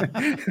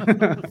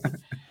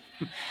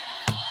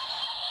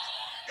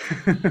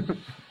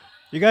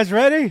 You guys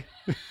ready?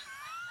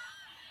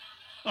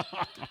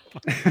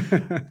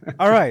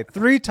 All right,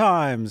 3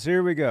 times.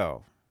 Here we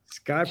go.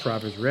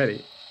 Skyprop is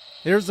ready.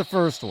 Here's the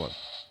first one.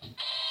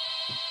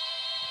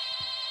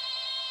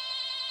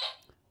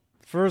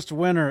 First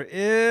winner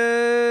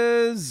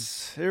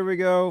is, here we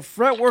go,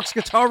 Fretworks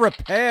Guitar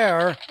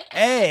Repair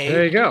A.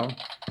 There you go.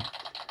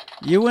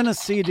 You win a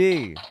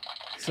CD.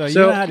 So you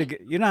know how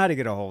to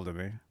get a hold of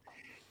me.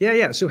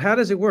 Yeah. So how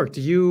does it work?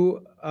 Do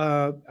you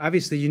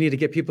obviously you need to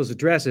get people's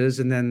addresses,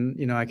 and then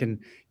I can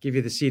give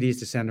you the CDs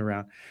to send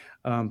around.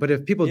 But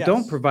if people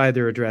don't provide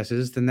their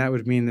addresses, then that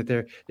would mean that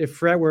if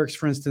Fretworks,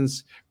 for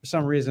instance, for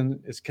some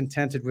reason is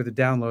contented with the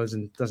downloads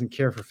and doesn't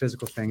care for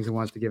physical things and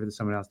wants to give it to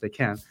someone else, they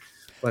can.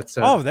 But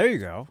there you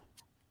go.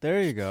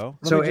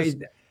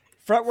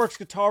 Fretworks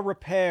Guitar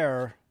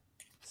Repair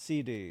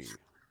CD.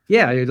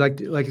 Yeah, you'd like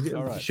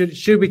All right.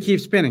 should we keep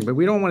spinning? But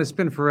we don't want to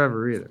spin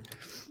forever either.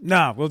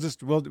 No, we'll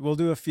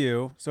do a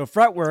few. So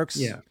Fretworks.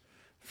 Yeah.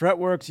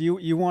 Fretworks,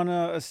 you want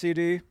a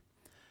CD?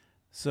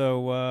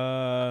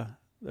 So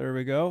there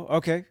we go.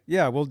 Okay.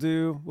 Yeah, we'll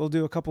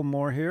do a couple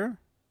more here.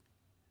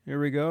 Here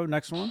we go.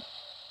 Next one.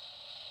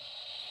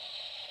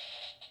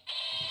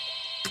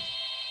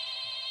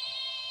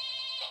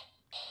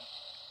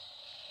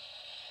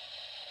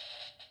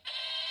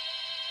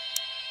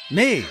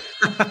 Me.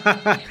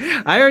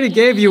 I already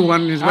gave you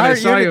one when I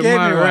saw you in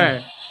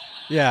Monterey.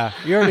 Yeah,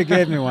 you already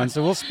gave me one,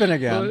 so we'll spin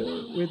again.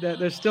 Well, with that,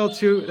 there's still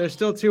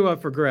two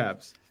up for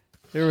grabs.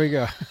 Here we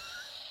go.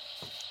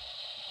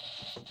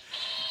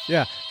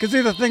 Yeah, because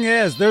the thing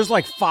is, there's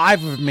like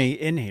 5 of me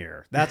in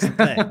here. That's the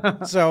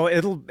thing. So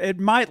it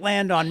might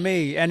land on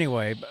me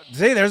anyway. But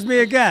see, there's me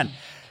again.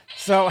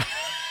 So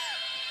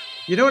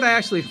you know what I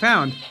actually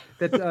found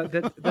that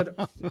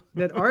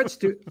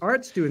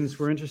art students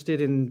were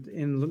interested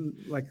in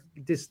like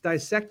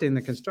dissecting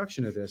the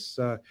construction of this.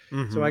 So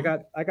I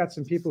got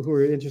some people who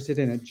were interested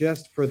in it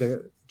just for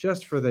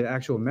the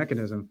actual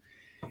mechanism,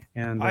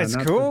 and it's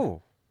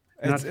cool.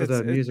 Not for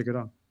the music at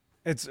all.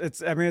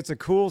 It's I mean, it's a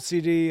cool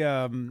CD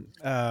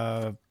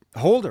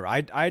holder.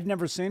 I'd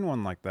never seen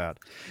one like that.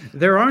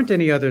 There aren't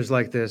any others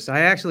like this.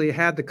 I actually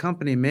had the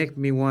company make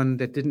me one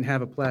that didn't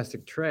have a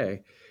plastic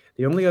tray.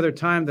 The only other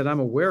time that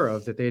I'm aware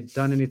of that they'd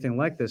done anything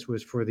like this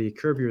was for the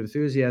Curb Your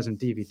Enthusiasm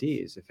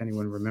DVDs. If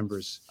anyone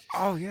remembers.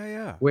 Oh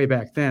yeah. Way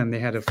back then, they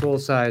had a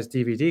full-size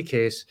DVD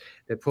case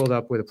that pulled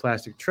up with a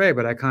plastic tray.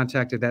 But I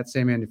contacted that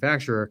same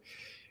manufacturer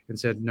and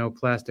said no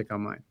plastic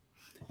on mine,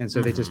 and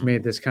so they just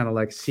made this kind of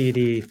like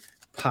CD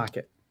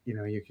pocket. You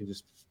know, you can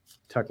just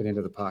tuck it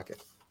into the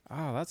pocket.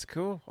 Oh, that's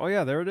cool. Oh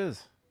yeah, there it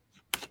is.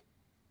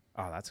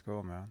 Oh, that's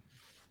cool, man.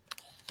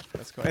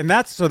 That's cool. And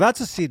that's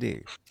a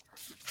CD.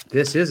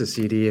 This is a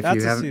CD.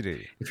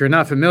 If you're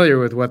not familiar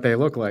with what they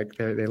look like,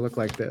 they look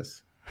like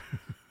this.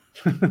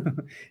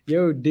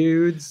 Yo,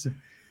 dudes.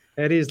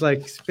 Eddie's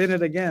like, spin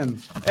it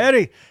again.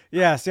 Eddie.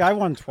 Yeah, see, I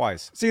won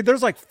twice. See,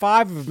 there's like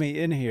 5 of me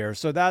in here.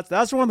 So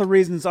that's one of the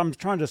reasons I'm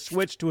trying to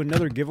switch to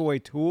another giveaway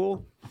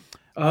tool.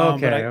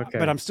 Okay.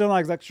 But I'm still not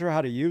exactly sure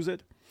how to use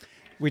it.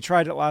 We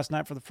tried it last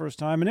night for the first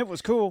time and it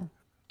was cool.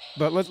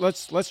 But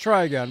let's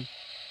try again.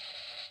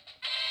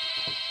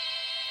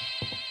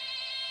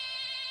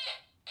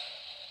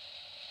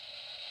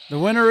 The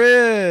winner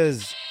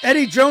is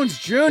Eddie Jones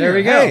Jr. There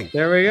we go. Hey,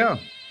 there we go.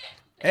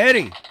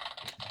 Eddie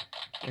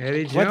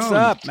Jones. What's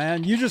up,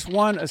 man? You just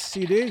won a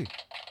CD.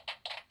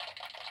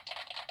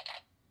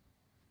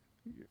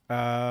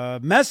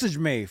 Message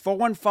me,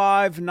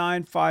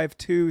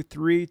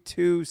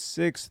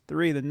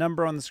 415-952-3263. The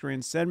number on the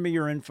screen. Send me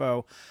your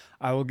info.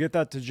 I will get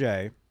that to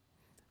Jay,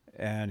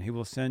 and he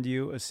will send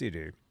you a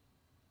CD.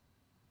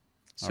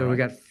 So we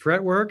got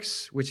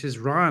Fretworks, which is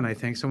Ron, I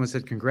think. Someone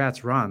said,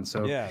 congrats, Ron.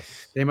 So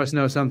yes, they must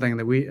know something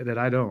that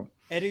I don't.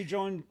 Eddie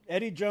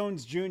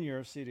Jones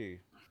Jr. CD.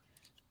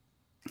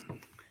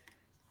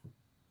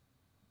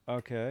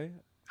 Okay.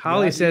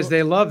 Holly says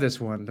they love this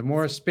one. The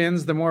more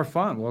spins, the more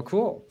fun. Well,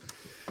 cool.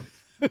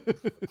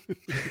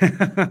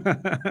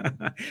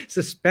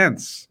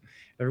 Suspense.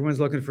 Everyone's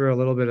looking for a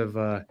little bit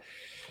of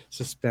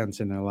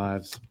suspense in their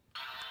lives.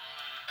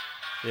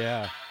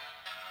 Yeah.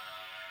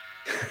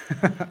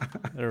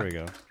 There we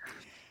go.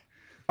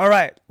 All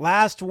right.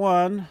 Last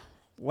one.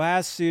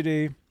 Last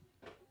CD.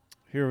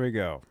 Here we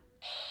go.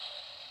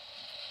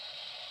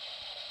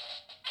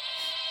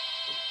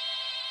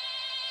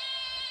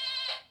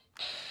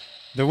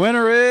 The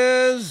winner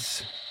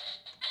is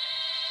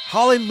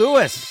Holly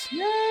Lewis.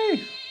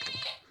 Yay!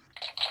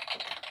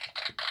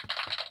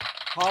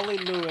 Holly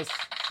Lewis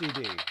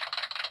CD.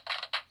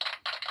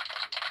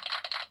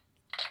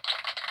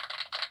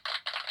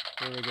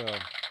 There we go.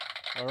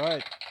 All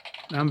right.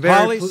 I'm very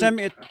Holly, send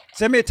me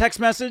a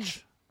text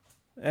message,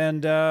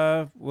 and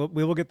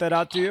we will get that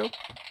out to you.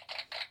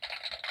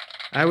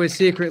 I was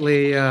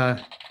secretly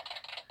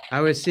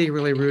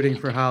rooting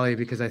for Holly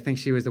because I think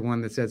she was the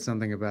one that said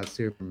something about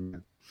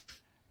Superman.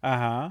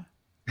 Uh-huh.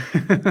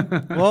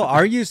 Well,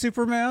 are you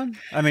Superman?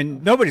 I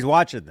mean, nobody's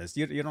watching this.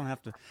 You don't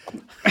have to.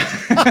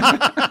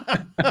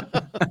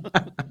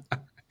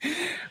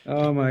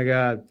 Oh my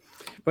God.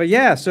 But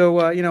yeah,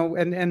 so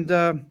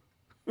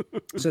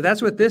so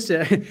that's what this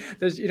is.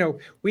 There's,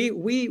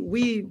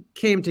 we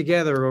came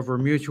together over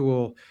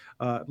mutual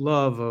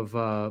love of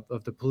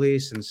the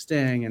Police and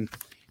Sting,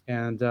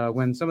 and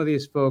when some of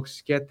these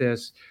folks get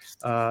this,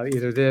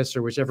 either this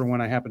or whichever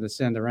one I happen to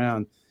send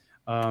around,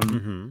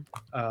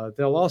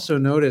 they'll also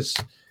notice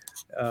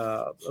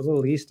a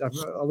little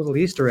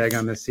Easter egg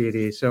on the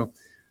CD. So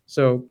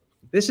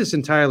this is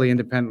entirely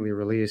independently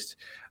released.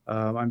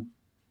 I'm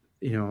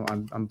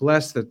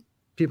blessed that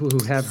people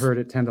who have heard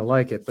it tend to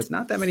like it, but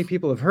not that many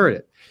people have heard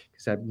it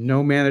because I have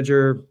no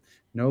manager,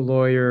 no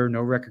lawyer,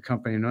 no record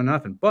company, no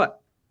nothing. But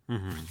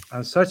I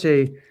was such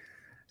a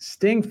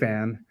Sting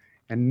fan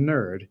and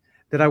nerd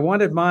that I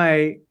wanted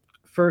my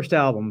first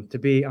album to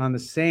be on the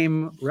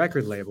same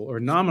record label, or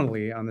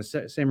nominally on the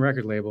same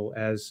record label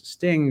as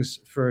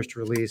Sting's first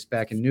release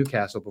back in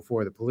Newcastle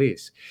before the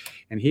Police.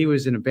 And he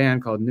was in a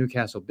band called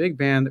Newcastle Big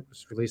Band that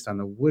was released on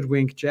the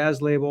Woodwink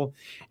Jazz label.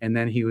 And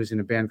then he was in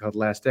a band called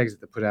Last Exit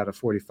that put out a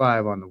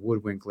 45 on the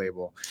Woodwink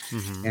label.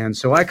 Mm-hmm. And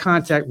so I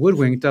contact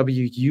Woodwink,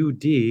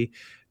 WUDWINK,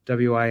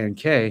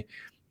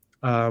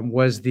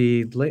 was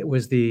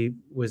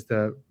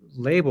the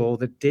label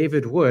that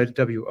David Wood,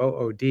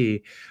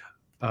 WOOD,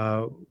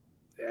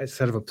 as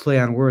sort of a play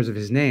on words of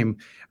his name,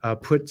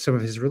 put some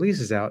of his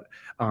releases out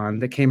on,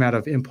 that came out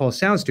of Impulse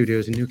Sound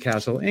Studios in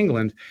Newcastle,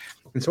 England.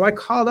 And so I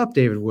called up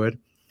David Wood,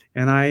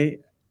 and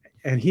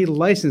he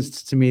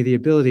licensed to me the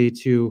ability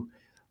to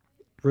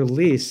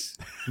release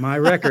my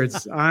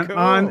records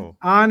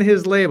on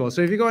his label.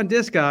 So if you go on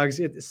Discogs,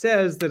 it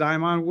says that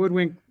I'm on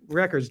Woodwink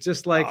Records,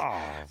 just like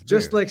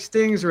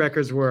Sting's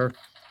records were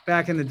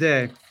back in the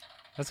day.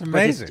 That's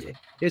amazing.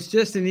 It's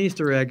just an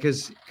Easter egg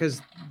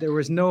because there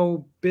was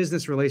no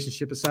business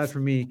relationship aside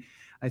from me,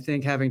 I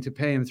think, having to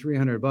pay him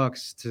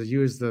 $300 to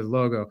use the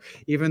logo,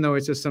 even though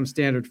it's just some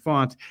standard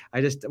font.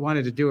 I just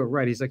wanted to do it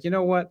right. He's like, you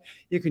know what?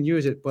 You can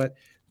use it, but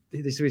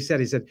this is what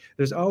he said.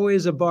 There's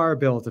always a bar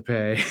bill to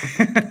pay.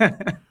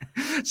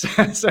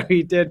 So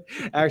he did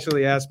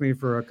actually ask me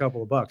for a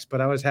couple of bucks,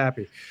 but I was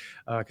happy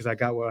because I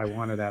got what I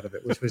wanted out of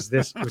it, which was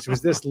this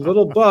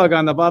little bug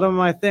on the bottom of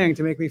my thing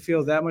to make me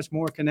feel that much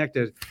more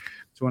connected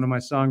to one of my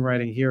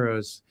songwriting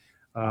heroes,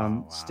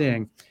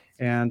 Sting.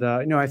 And,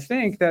 I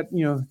think that,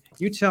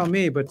 you tell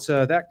me, but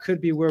that could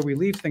be where we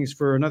leave things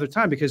for another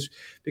time, because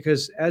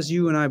as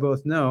you and I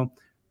both know,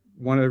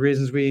 one of the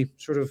reasons we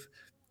sort of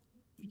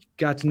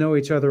got to know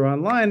each other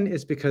online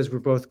is because we're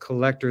both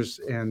collectors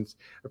and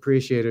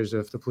appreciators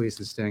of the Police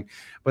and Sting.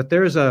 But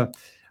there's a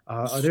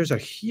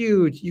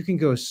huge, you can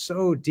go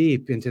so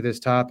deep into this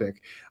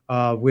topic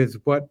with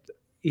what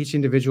each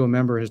individual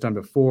member has done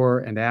before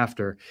and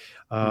after.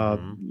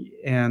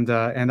 And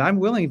I'm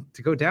willing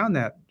to go down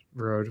that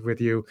road with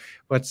you,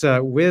 but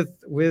with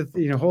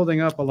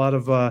holding up a lot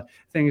of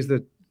things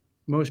that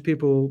most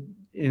people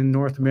in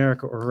North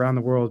America or around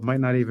the world might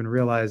not even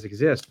realize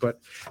exist,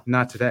 but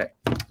not today.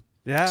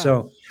 Yeah.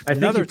 So I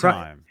think another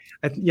time.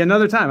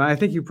 I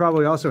think you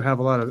probably also have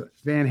a lot of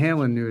Van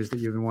Halen news that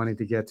you've been wanting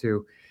to get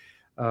to,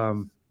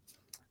 and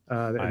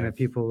that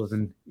people have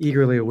been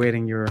eagerly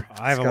awaiting your.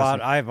 I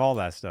have all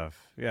that stuff.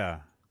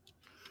 Yeah.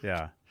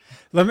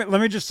 Let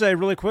me just say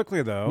really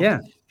quickly though. Yeah.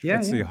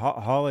 Let's see.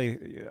 Holly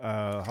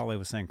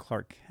was saying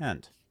Clark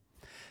Kent.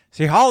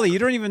 See, Holly, you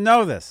don't even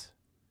know this,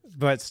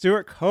 but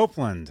Stuart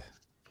Copeland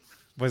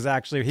was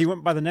he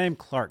went by the name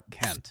Clark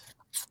Kent.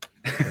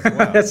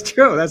 Well. That's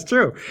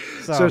true.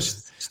 So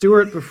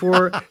Stuart,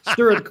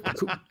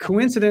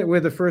 coincident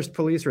with the first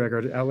Police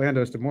record,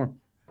 Outlandos to More,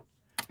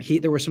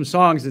 there were some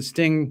songs that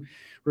Sting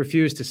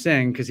refused to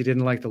sing because he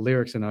didn't like the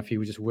lyrics enough. He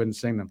just wouldn't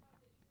sing them.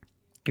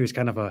 He was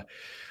kind of a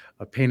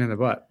pain in the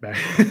butt back.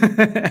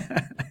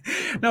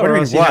 No, or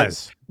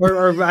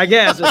I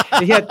guess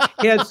he had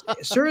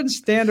certain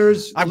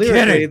standards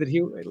lyrically that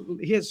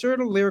he had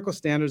certain lyrical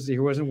standards that he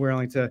wasn't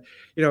willing to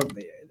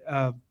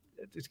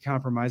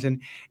compromise,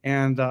 and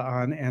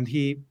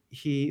he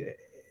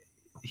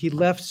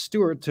left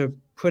Stewart to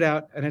put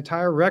out an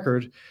entire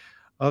record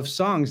of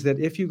songs that,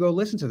 if you go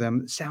listen to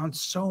them, sound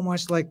so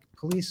much like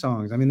Police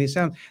songs. I mean, they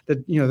sound the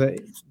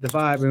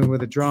vibe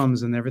with the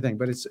drums and everything,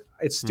 but it's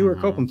Stuart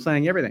Copeland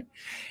playing everything.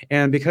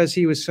 And because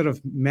he was sort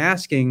of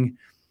masking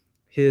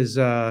his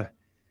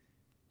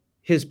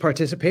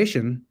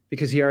participation,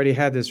 because he already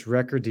had this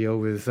record deal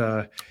with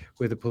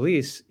the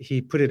Police, he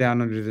put it out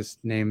under this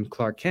name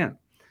Clark Kent.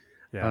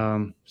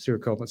 Yeah.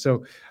 Stuart Copeland.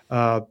 So,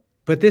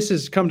 but this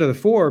has come to the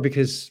fore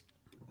because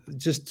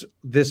just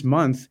this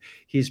month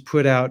he's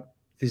put out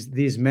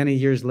these many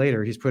years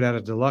later, he's put out a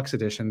deluxe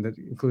edition that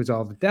includes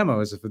all the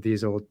demos of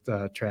these old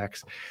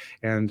tracks,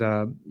 and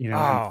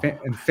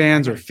and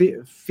fans are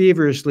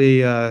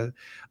feverishly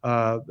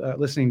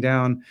listening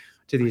down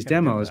to these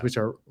demos, which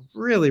are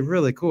really,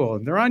 really cool.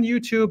 And they're on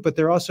YouTube, but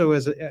they're also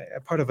as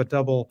a part of a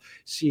double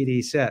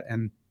CD set,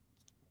 and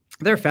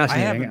they're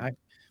fascinating.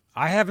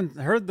 I haven't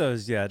heard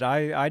those yet.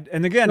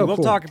 And again, we'll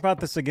talk about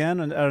this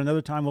again at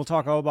another time. We'll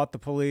talk all about the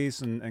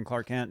Police and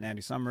Clark Kent and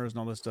Andy Summers and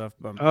all this stuff.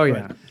 But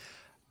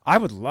I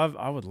would love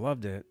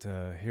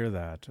to hear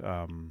that.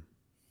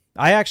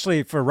 I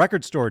actually, for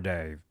Record Store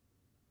Day,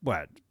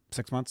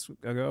 6 months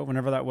ago,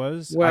 whenever that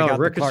was. Well, I got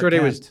Record Store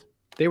Day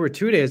they were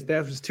 2 days.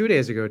 That was 2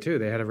 days ago too.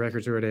 They had a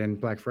Record Store Day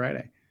and Black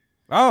Friday.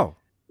 Oh,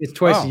 it's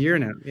twice a year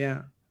now.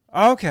 Yeah.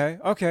 Okay.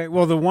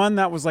 Well, the one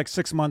that was like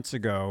 6 months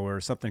ago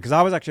or something, because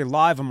I was actually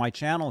live on my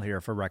channel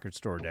here for Record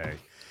Store Day.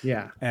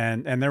 Yeah.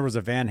 And there was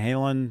a Van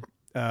Halen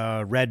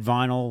red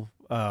vinyl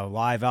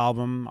live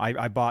album.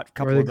 I bought a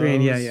couple of those.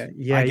 Green.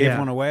 Yeah. I gave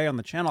one away on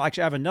the channel.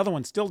 Actually, I have another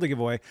one still to give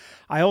away.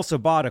 I also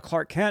bought a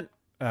Clark Kent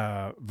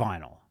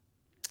vinyl.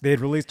 They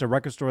had released a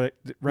Record Store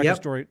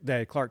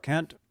Day Clark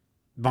Kent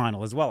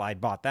vinyl as well. I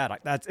bought that.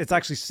 It's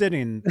actually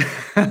sitting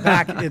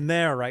back in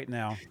there right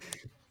now.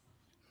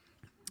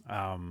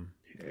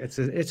 It's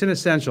an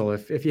essential.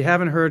 If you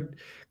haven't heard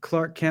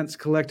Clark Kent's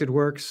collected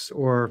works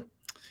or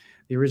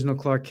the original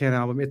Clark Kent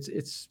album,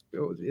 it's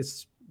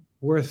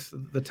worth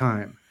the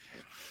time.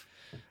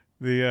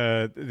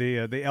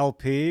 The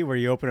LP where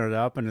you open it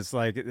up and it's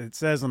like it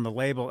says on the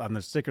label on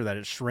the sticker that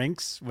it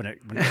shrinks when it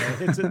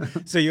hits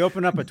it. So you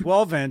open up a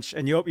 12-inch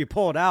and you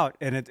pull it out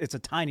and it's a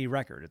tiny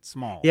record. It's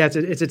small. Yeah, it's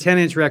a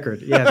 10-inch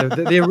record. Yeah,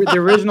 the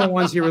original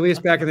ones he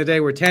released back in the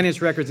day were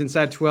 10-inch records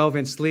inside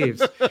 12-inch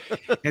sleeves,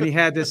 and he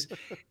had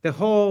the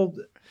whole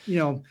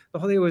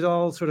thing was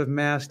all sort of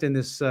masked in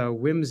this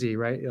whimsy,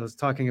 right? It was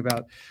talking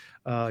about.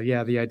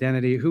 The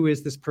identity, who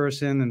is this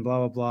person, and blah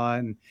blah blah,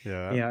 and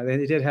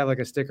they did have like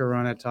a sticker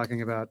on it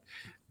talking about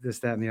this,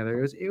 that, and the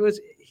other.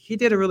 He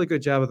did a really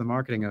good job of the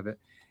marketing of it,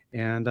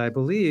 and I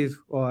believe,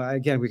 well,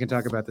 again, we can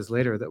talk about this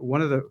later,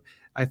 that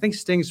I think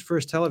Sting's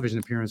first television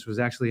appearance was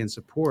actually in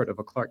support of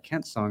a Clark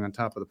Kent song on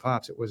Top of the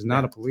Pops. It was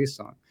not a Police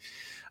song.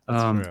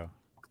 That's true.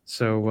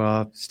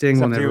 So Sting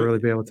will never really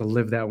be able to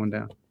live that one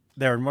down.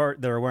 They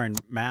were wearing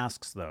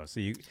masks though, so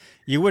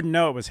you wouldn't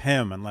know it was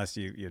him unless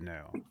you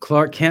knew.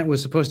 Clark Kent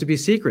was supposed to be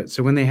secret,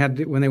 so when they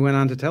went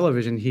on to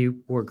television, he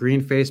wore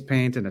green face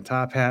paint and a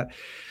top hat,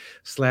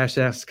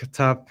 slash-esque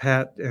top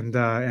hat, and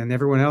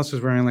everyone else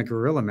was wearing like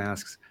gorilla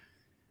masks.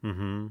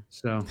 Mm-hmm.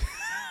 So,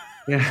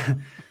 yeah.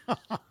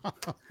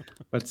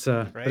 But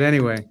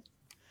anyway.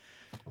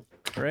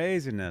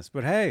 Craziness.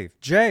 But hey,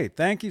 Jay,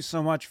 thank you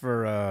so much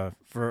for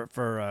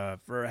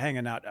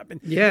hanging out.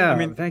 Thank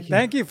you.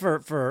 Thank you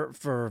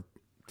for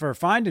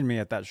finding me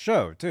at that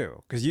show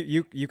too, because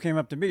you came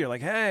up to me. You're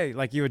like, hey,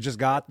 like you had just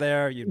got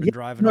there. You'd been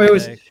driving all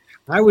day.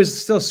 I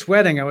was still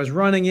sweating. I was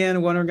running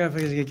in, wondering if I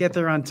could get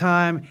there on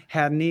time.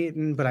 Hadn't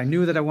eaten, but I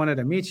knew that I wanted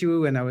to meet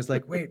you, and I was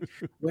like, wait,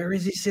 where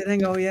is he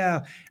sitting? Oh yeah,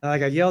 and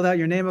like I yelled out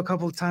your name a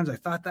couple of times. I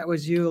thought that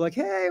was you. Like,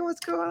 hey, what's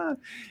going on?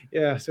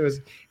 Yeah. So it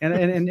was,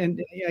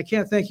 and I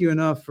can't thank you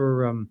enough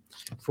for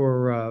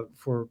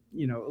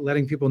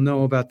letting people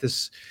know about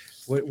this.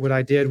 What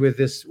I did with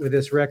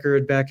this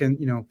record back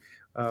in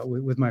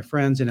with my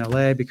friends in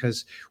LA,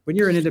 because when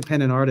you're an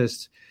independent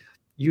artist,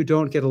 you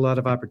don't get a lot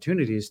of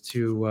opportunities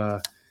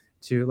to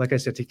like I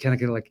said, to kind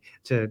of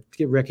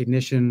get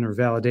recognition or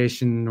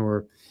validation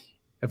or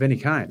of any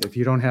kind. If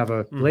you don't have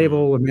a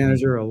label, a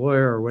manager, a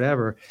lawyer, or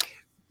whatever,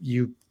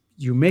 you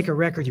make a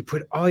record, you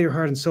put all your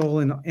heart and soul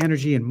and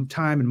energy and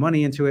time and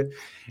money into it,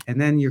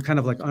 and then you're kind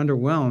of like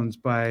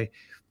underwhelmed by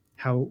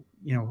how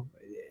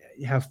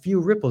few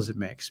ripples it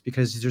makes,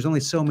 because there's only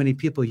so many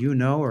people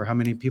or how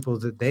many people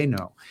that they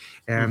know.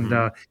 And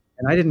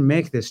and I didn't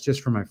make this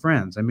just for my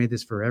friends. I made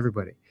this for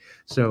everybody.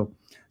 So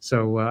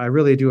I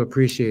really do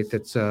appreciate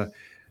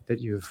that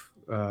you've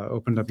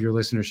opened up your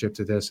listenership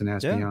to this and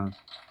asked me on.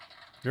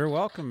 You're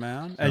welcome,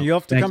 man. And you'll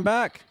have to come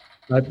back.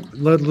 I'd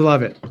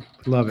love it.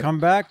 Come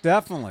back,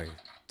 definitely.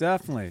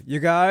 You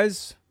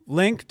guys,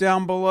 link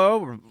down below,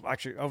 or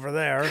actually over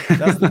there.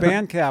 That's the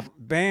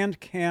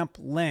Bandcamp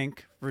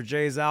link for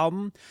Jay's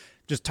album.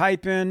 Just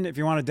type in, if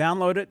you want to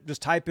download it,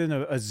 just type in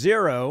a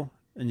 0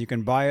 and you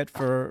can buy it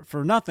for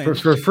nothing. For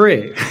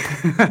free.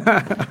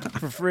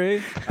 For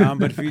free.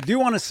 But if you do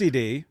want a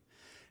CD,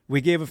 we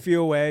gave a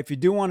few away. If you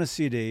do want a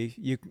CD,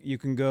 you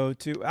can go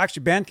to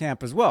actually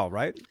Bandcamp as well,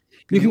 right?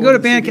 You can go to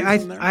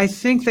Bandcamp. I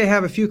think they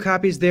have a few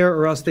copies there,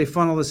 or else they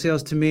funnel the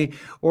sales to me,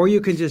 or you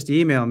can just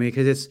email me,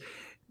 because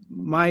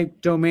my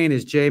domain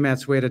is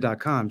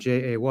jmatsueda.com,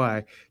 Jay,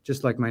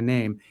 just like my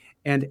name.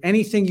 And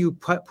anything you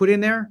put in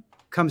there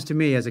comes to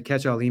me as a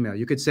catch-all email.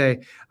 You could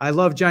say, I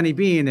love Johnny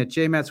Bean at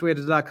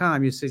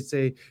jmatsueda.com. You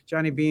say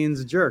Johnny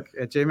Bean's a jerk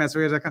at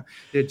jmatsueda.com.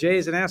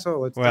 Jay's an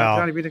asshole. It's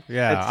Johnny Bean.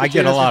 Yeah, I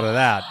get a lot of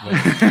that.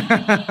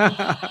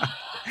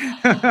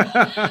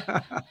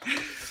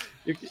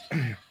 You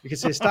can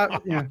say,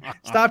 stop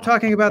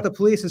talking about the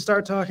Police and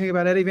start talking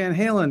about Eddie Van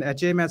Halen at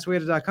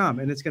jmatsueda.com,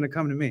 and it's going to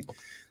come to me.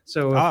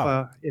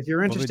 So if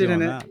you're interested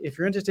in it, if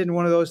you're interested in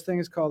one of those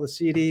things called the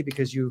CD,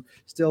 because you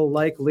still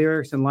like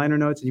lyrics and liner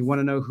notes and you want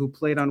to know who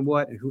played on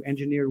what and who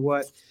engineered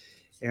what,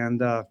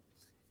 and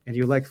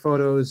you like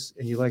photos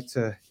and you like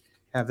to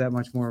have that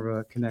much more of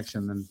a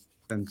connection,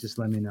 then just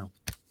let me know.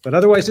 But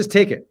otherwise, just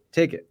take it.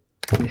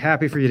 I'll be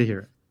happy for you to hear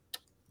it.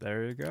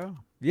 There you go.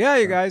 Yeah,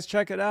 you guys,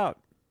 check it out.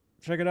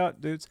 Check it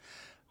out, dudes.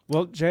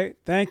 Well, Jay,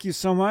 thank you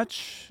so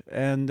much,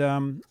 and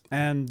don't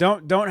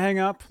hang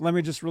up. Let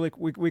me just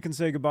we can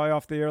say goodbye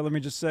off the air. Let me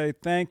just say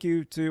thank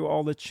you to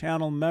all the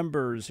channel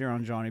members here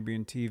on Johnny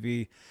Bean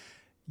TV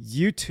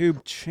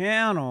YouTube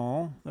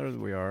channel. There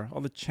we are. All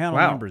the channel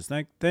members.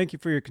 Thank you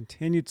for your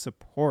continued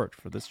support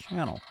for this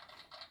channel.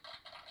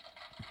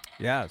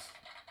 Yes,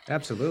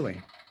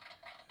 absolutely.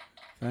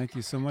 Thank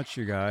you so much,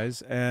 you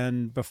guys.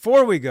 And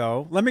before we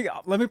go, let me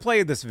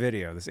play this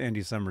video, this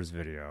Andy Summers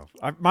video.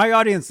 My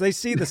audience, they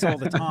see this all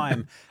the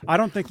time. I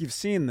don't think you've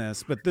seen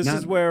this, but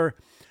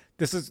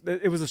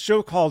it was a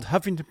show called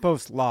Huffington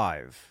Post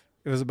Live.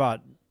 It was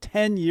about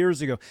 10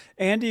 years ago.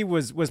 Andy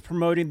was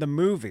promoting the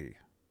movie.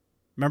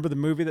 Remember the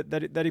movie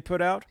that he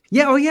put out?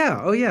 Yeah. Oh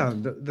yeah.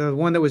 The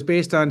one that was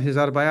based on his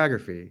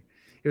autobiography.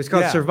 It was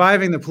called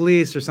Surviving the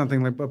Police or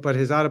something like, but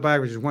his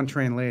autobiography was One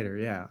Train Later.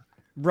 Yeah.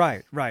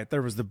 Right.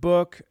 There was the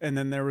book, and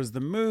then there was the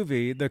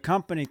movie. The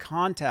company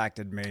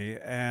contacted me,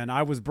 and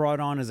I was brought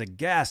on as a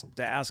guest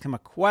to ask him a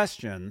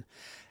question,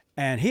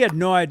 and he had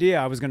no idea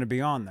I was going to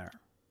be on there.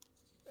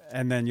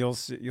 And then you'll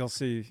see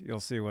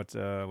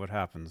what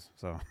happens.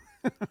 So,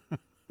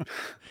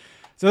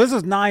 so this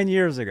was 9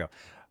 years ago.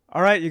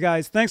 All right, you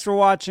guys, thanks for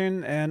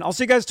watching, and I'll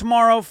see you guys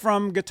tomorrow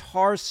from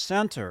Guitar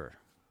Center.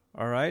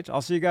 All right,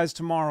 I'll see you guys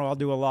tomorrow. I'll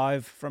do a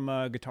live from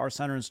Guitar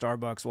Center in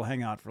Starbucks. We'll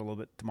hang out for a little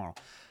bit tomorrow.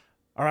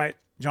 All right,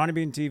 Johnny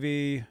Bean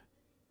TV.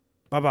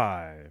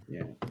 Bye-bye.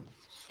 Yeah.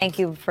 Thank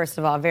you, first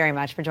of all, very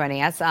much for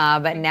joining us.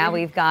 But now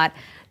we've got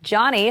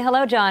Johnny.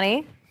 Hello,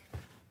 Johnny.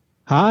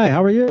 Hi,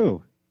 how are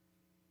you?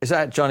 Is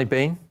that Johnny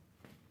Bean?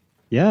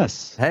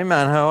 Yes. Hey,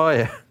 man, how are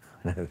you?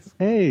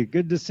 Hey,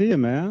 good to see you,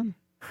 man.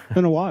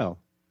 Been a while.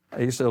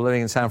 Are you still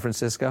living in San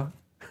Francisco?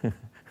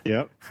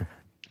 Yep.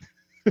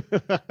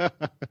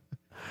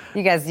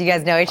 You guys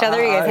know each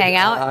other? You guys hang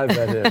out? I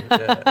bet it.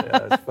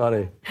 Yeah, it's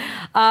funny.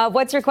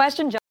 What's your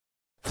question, John?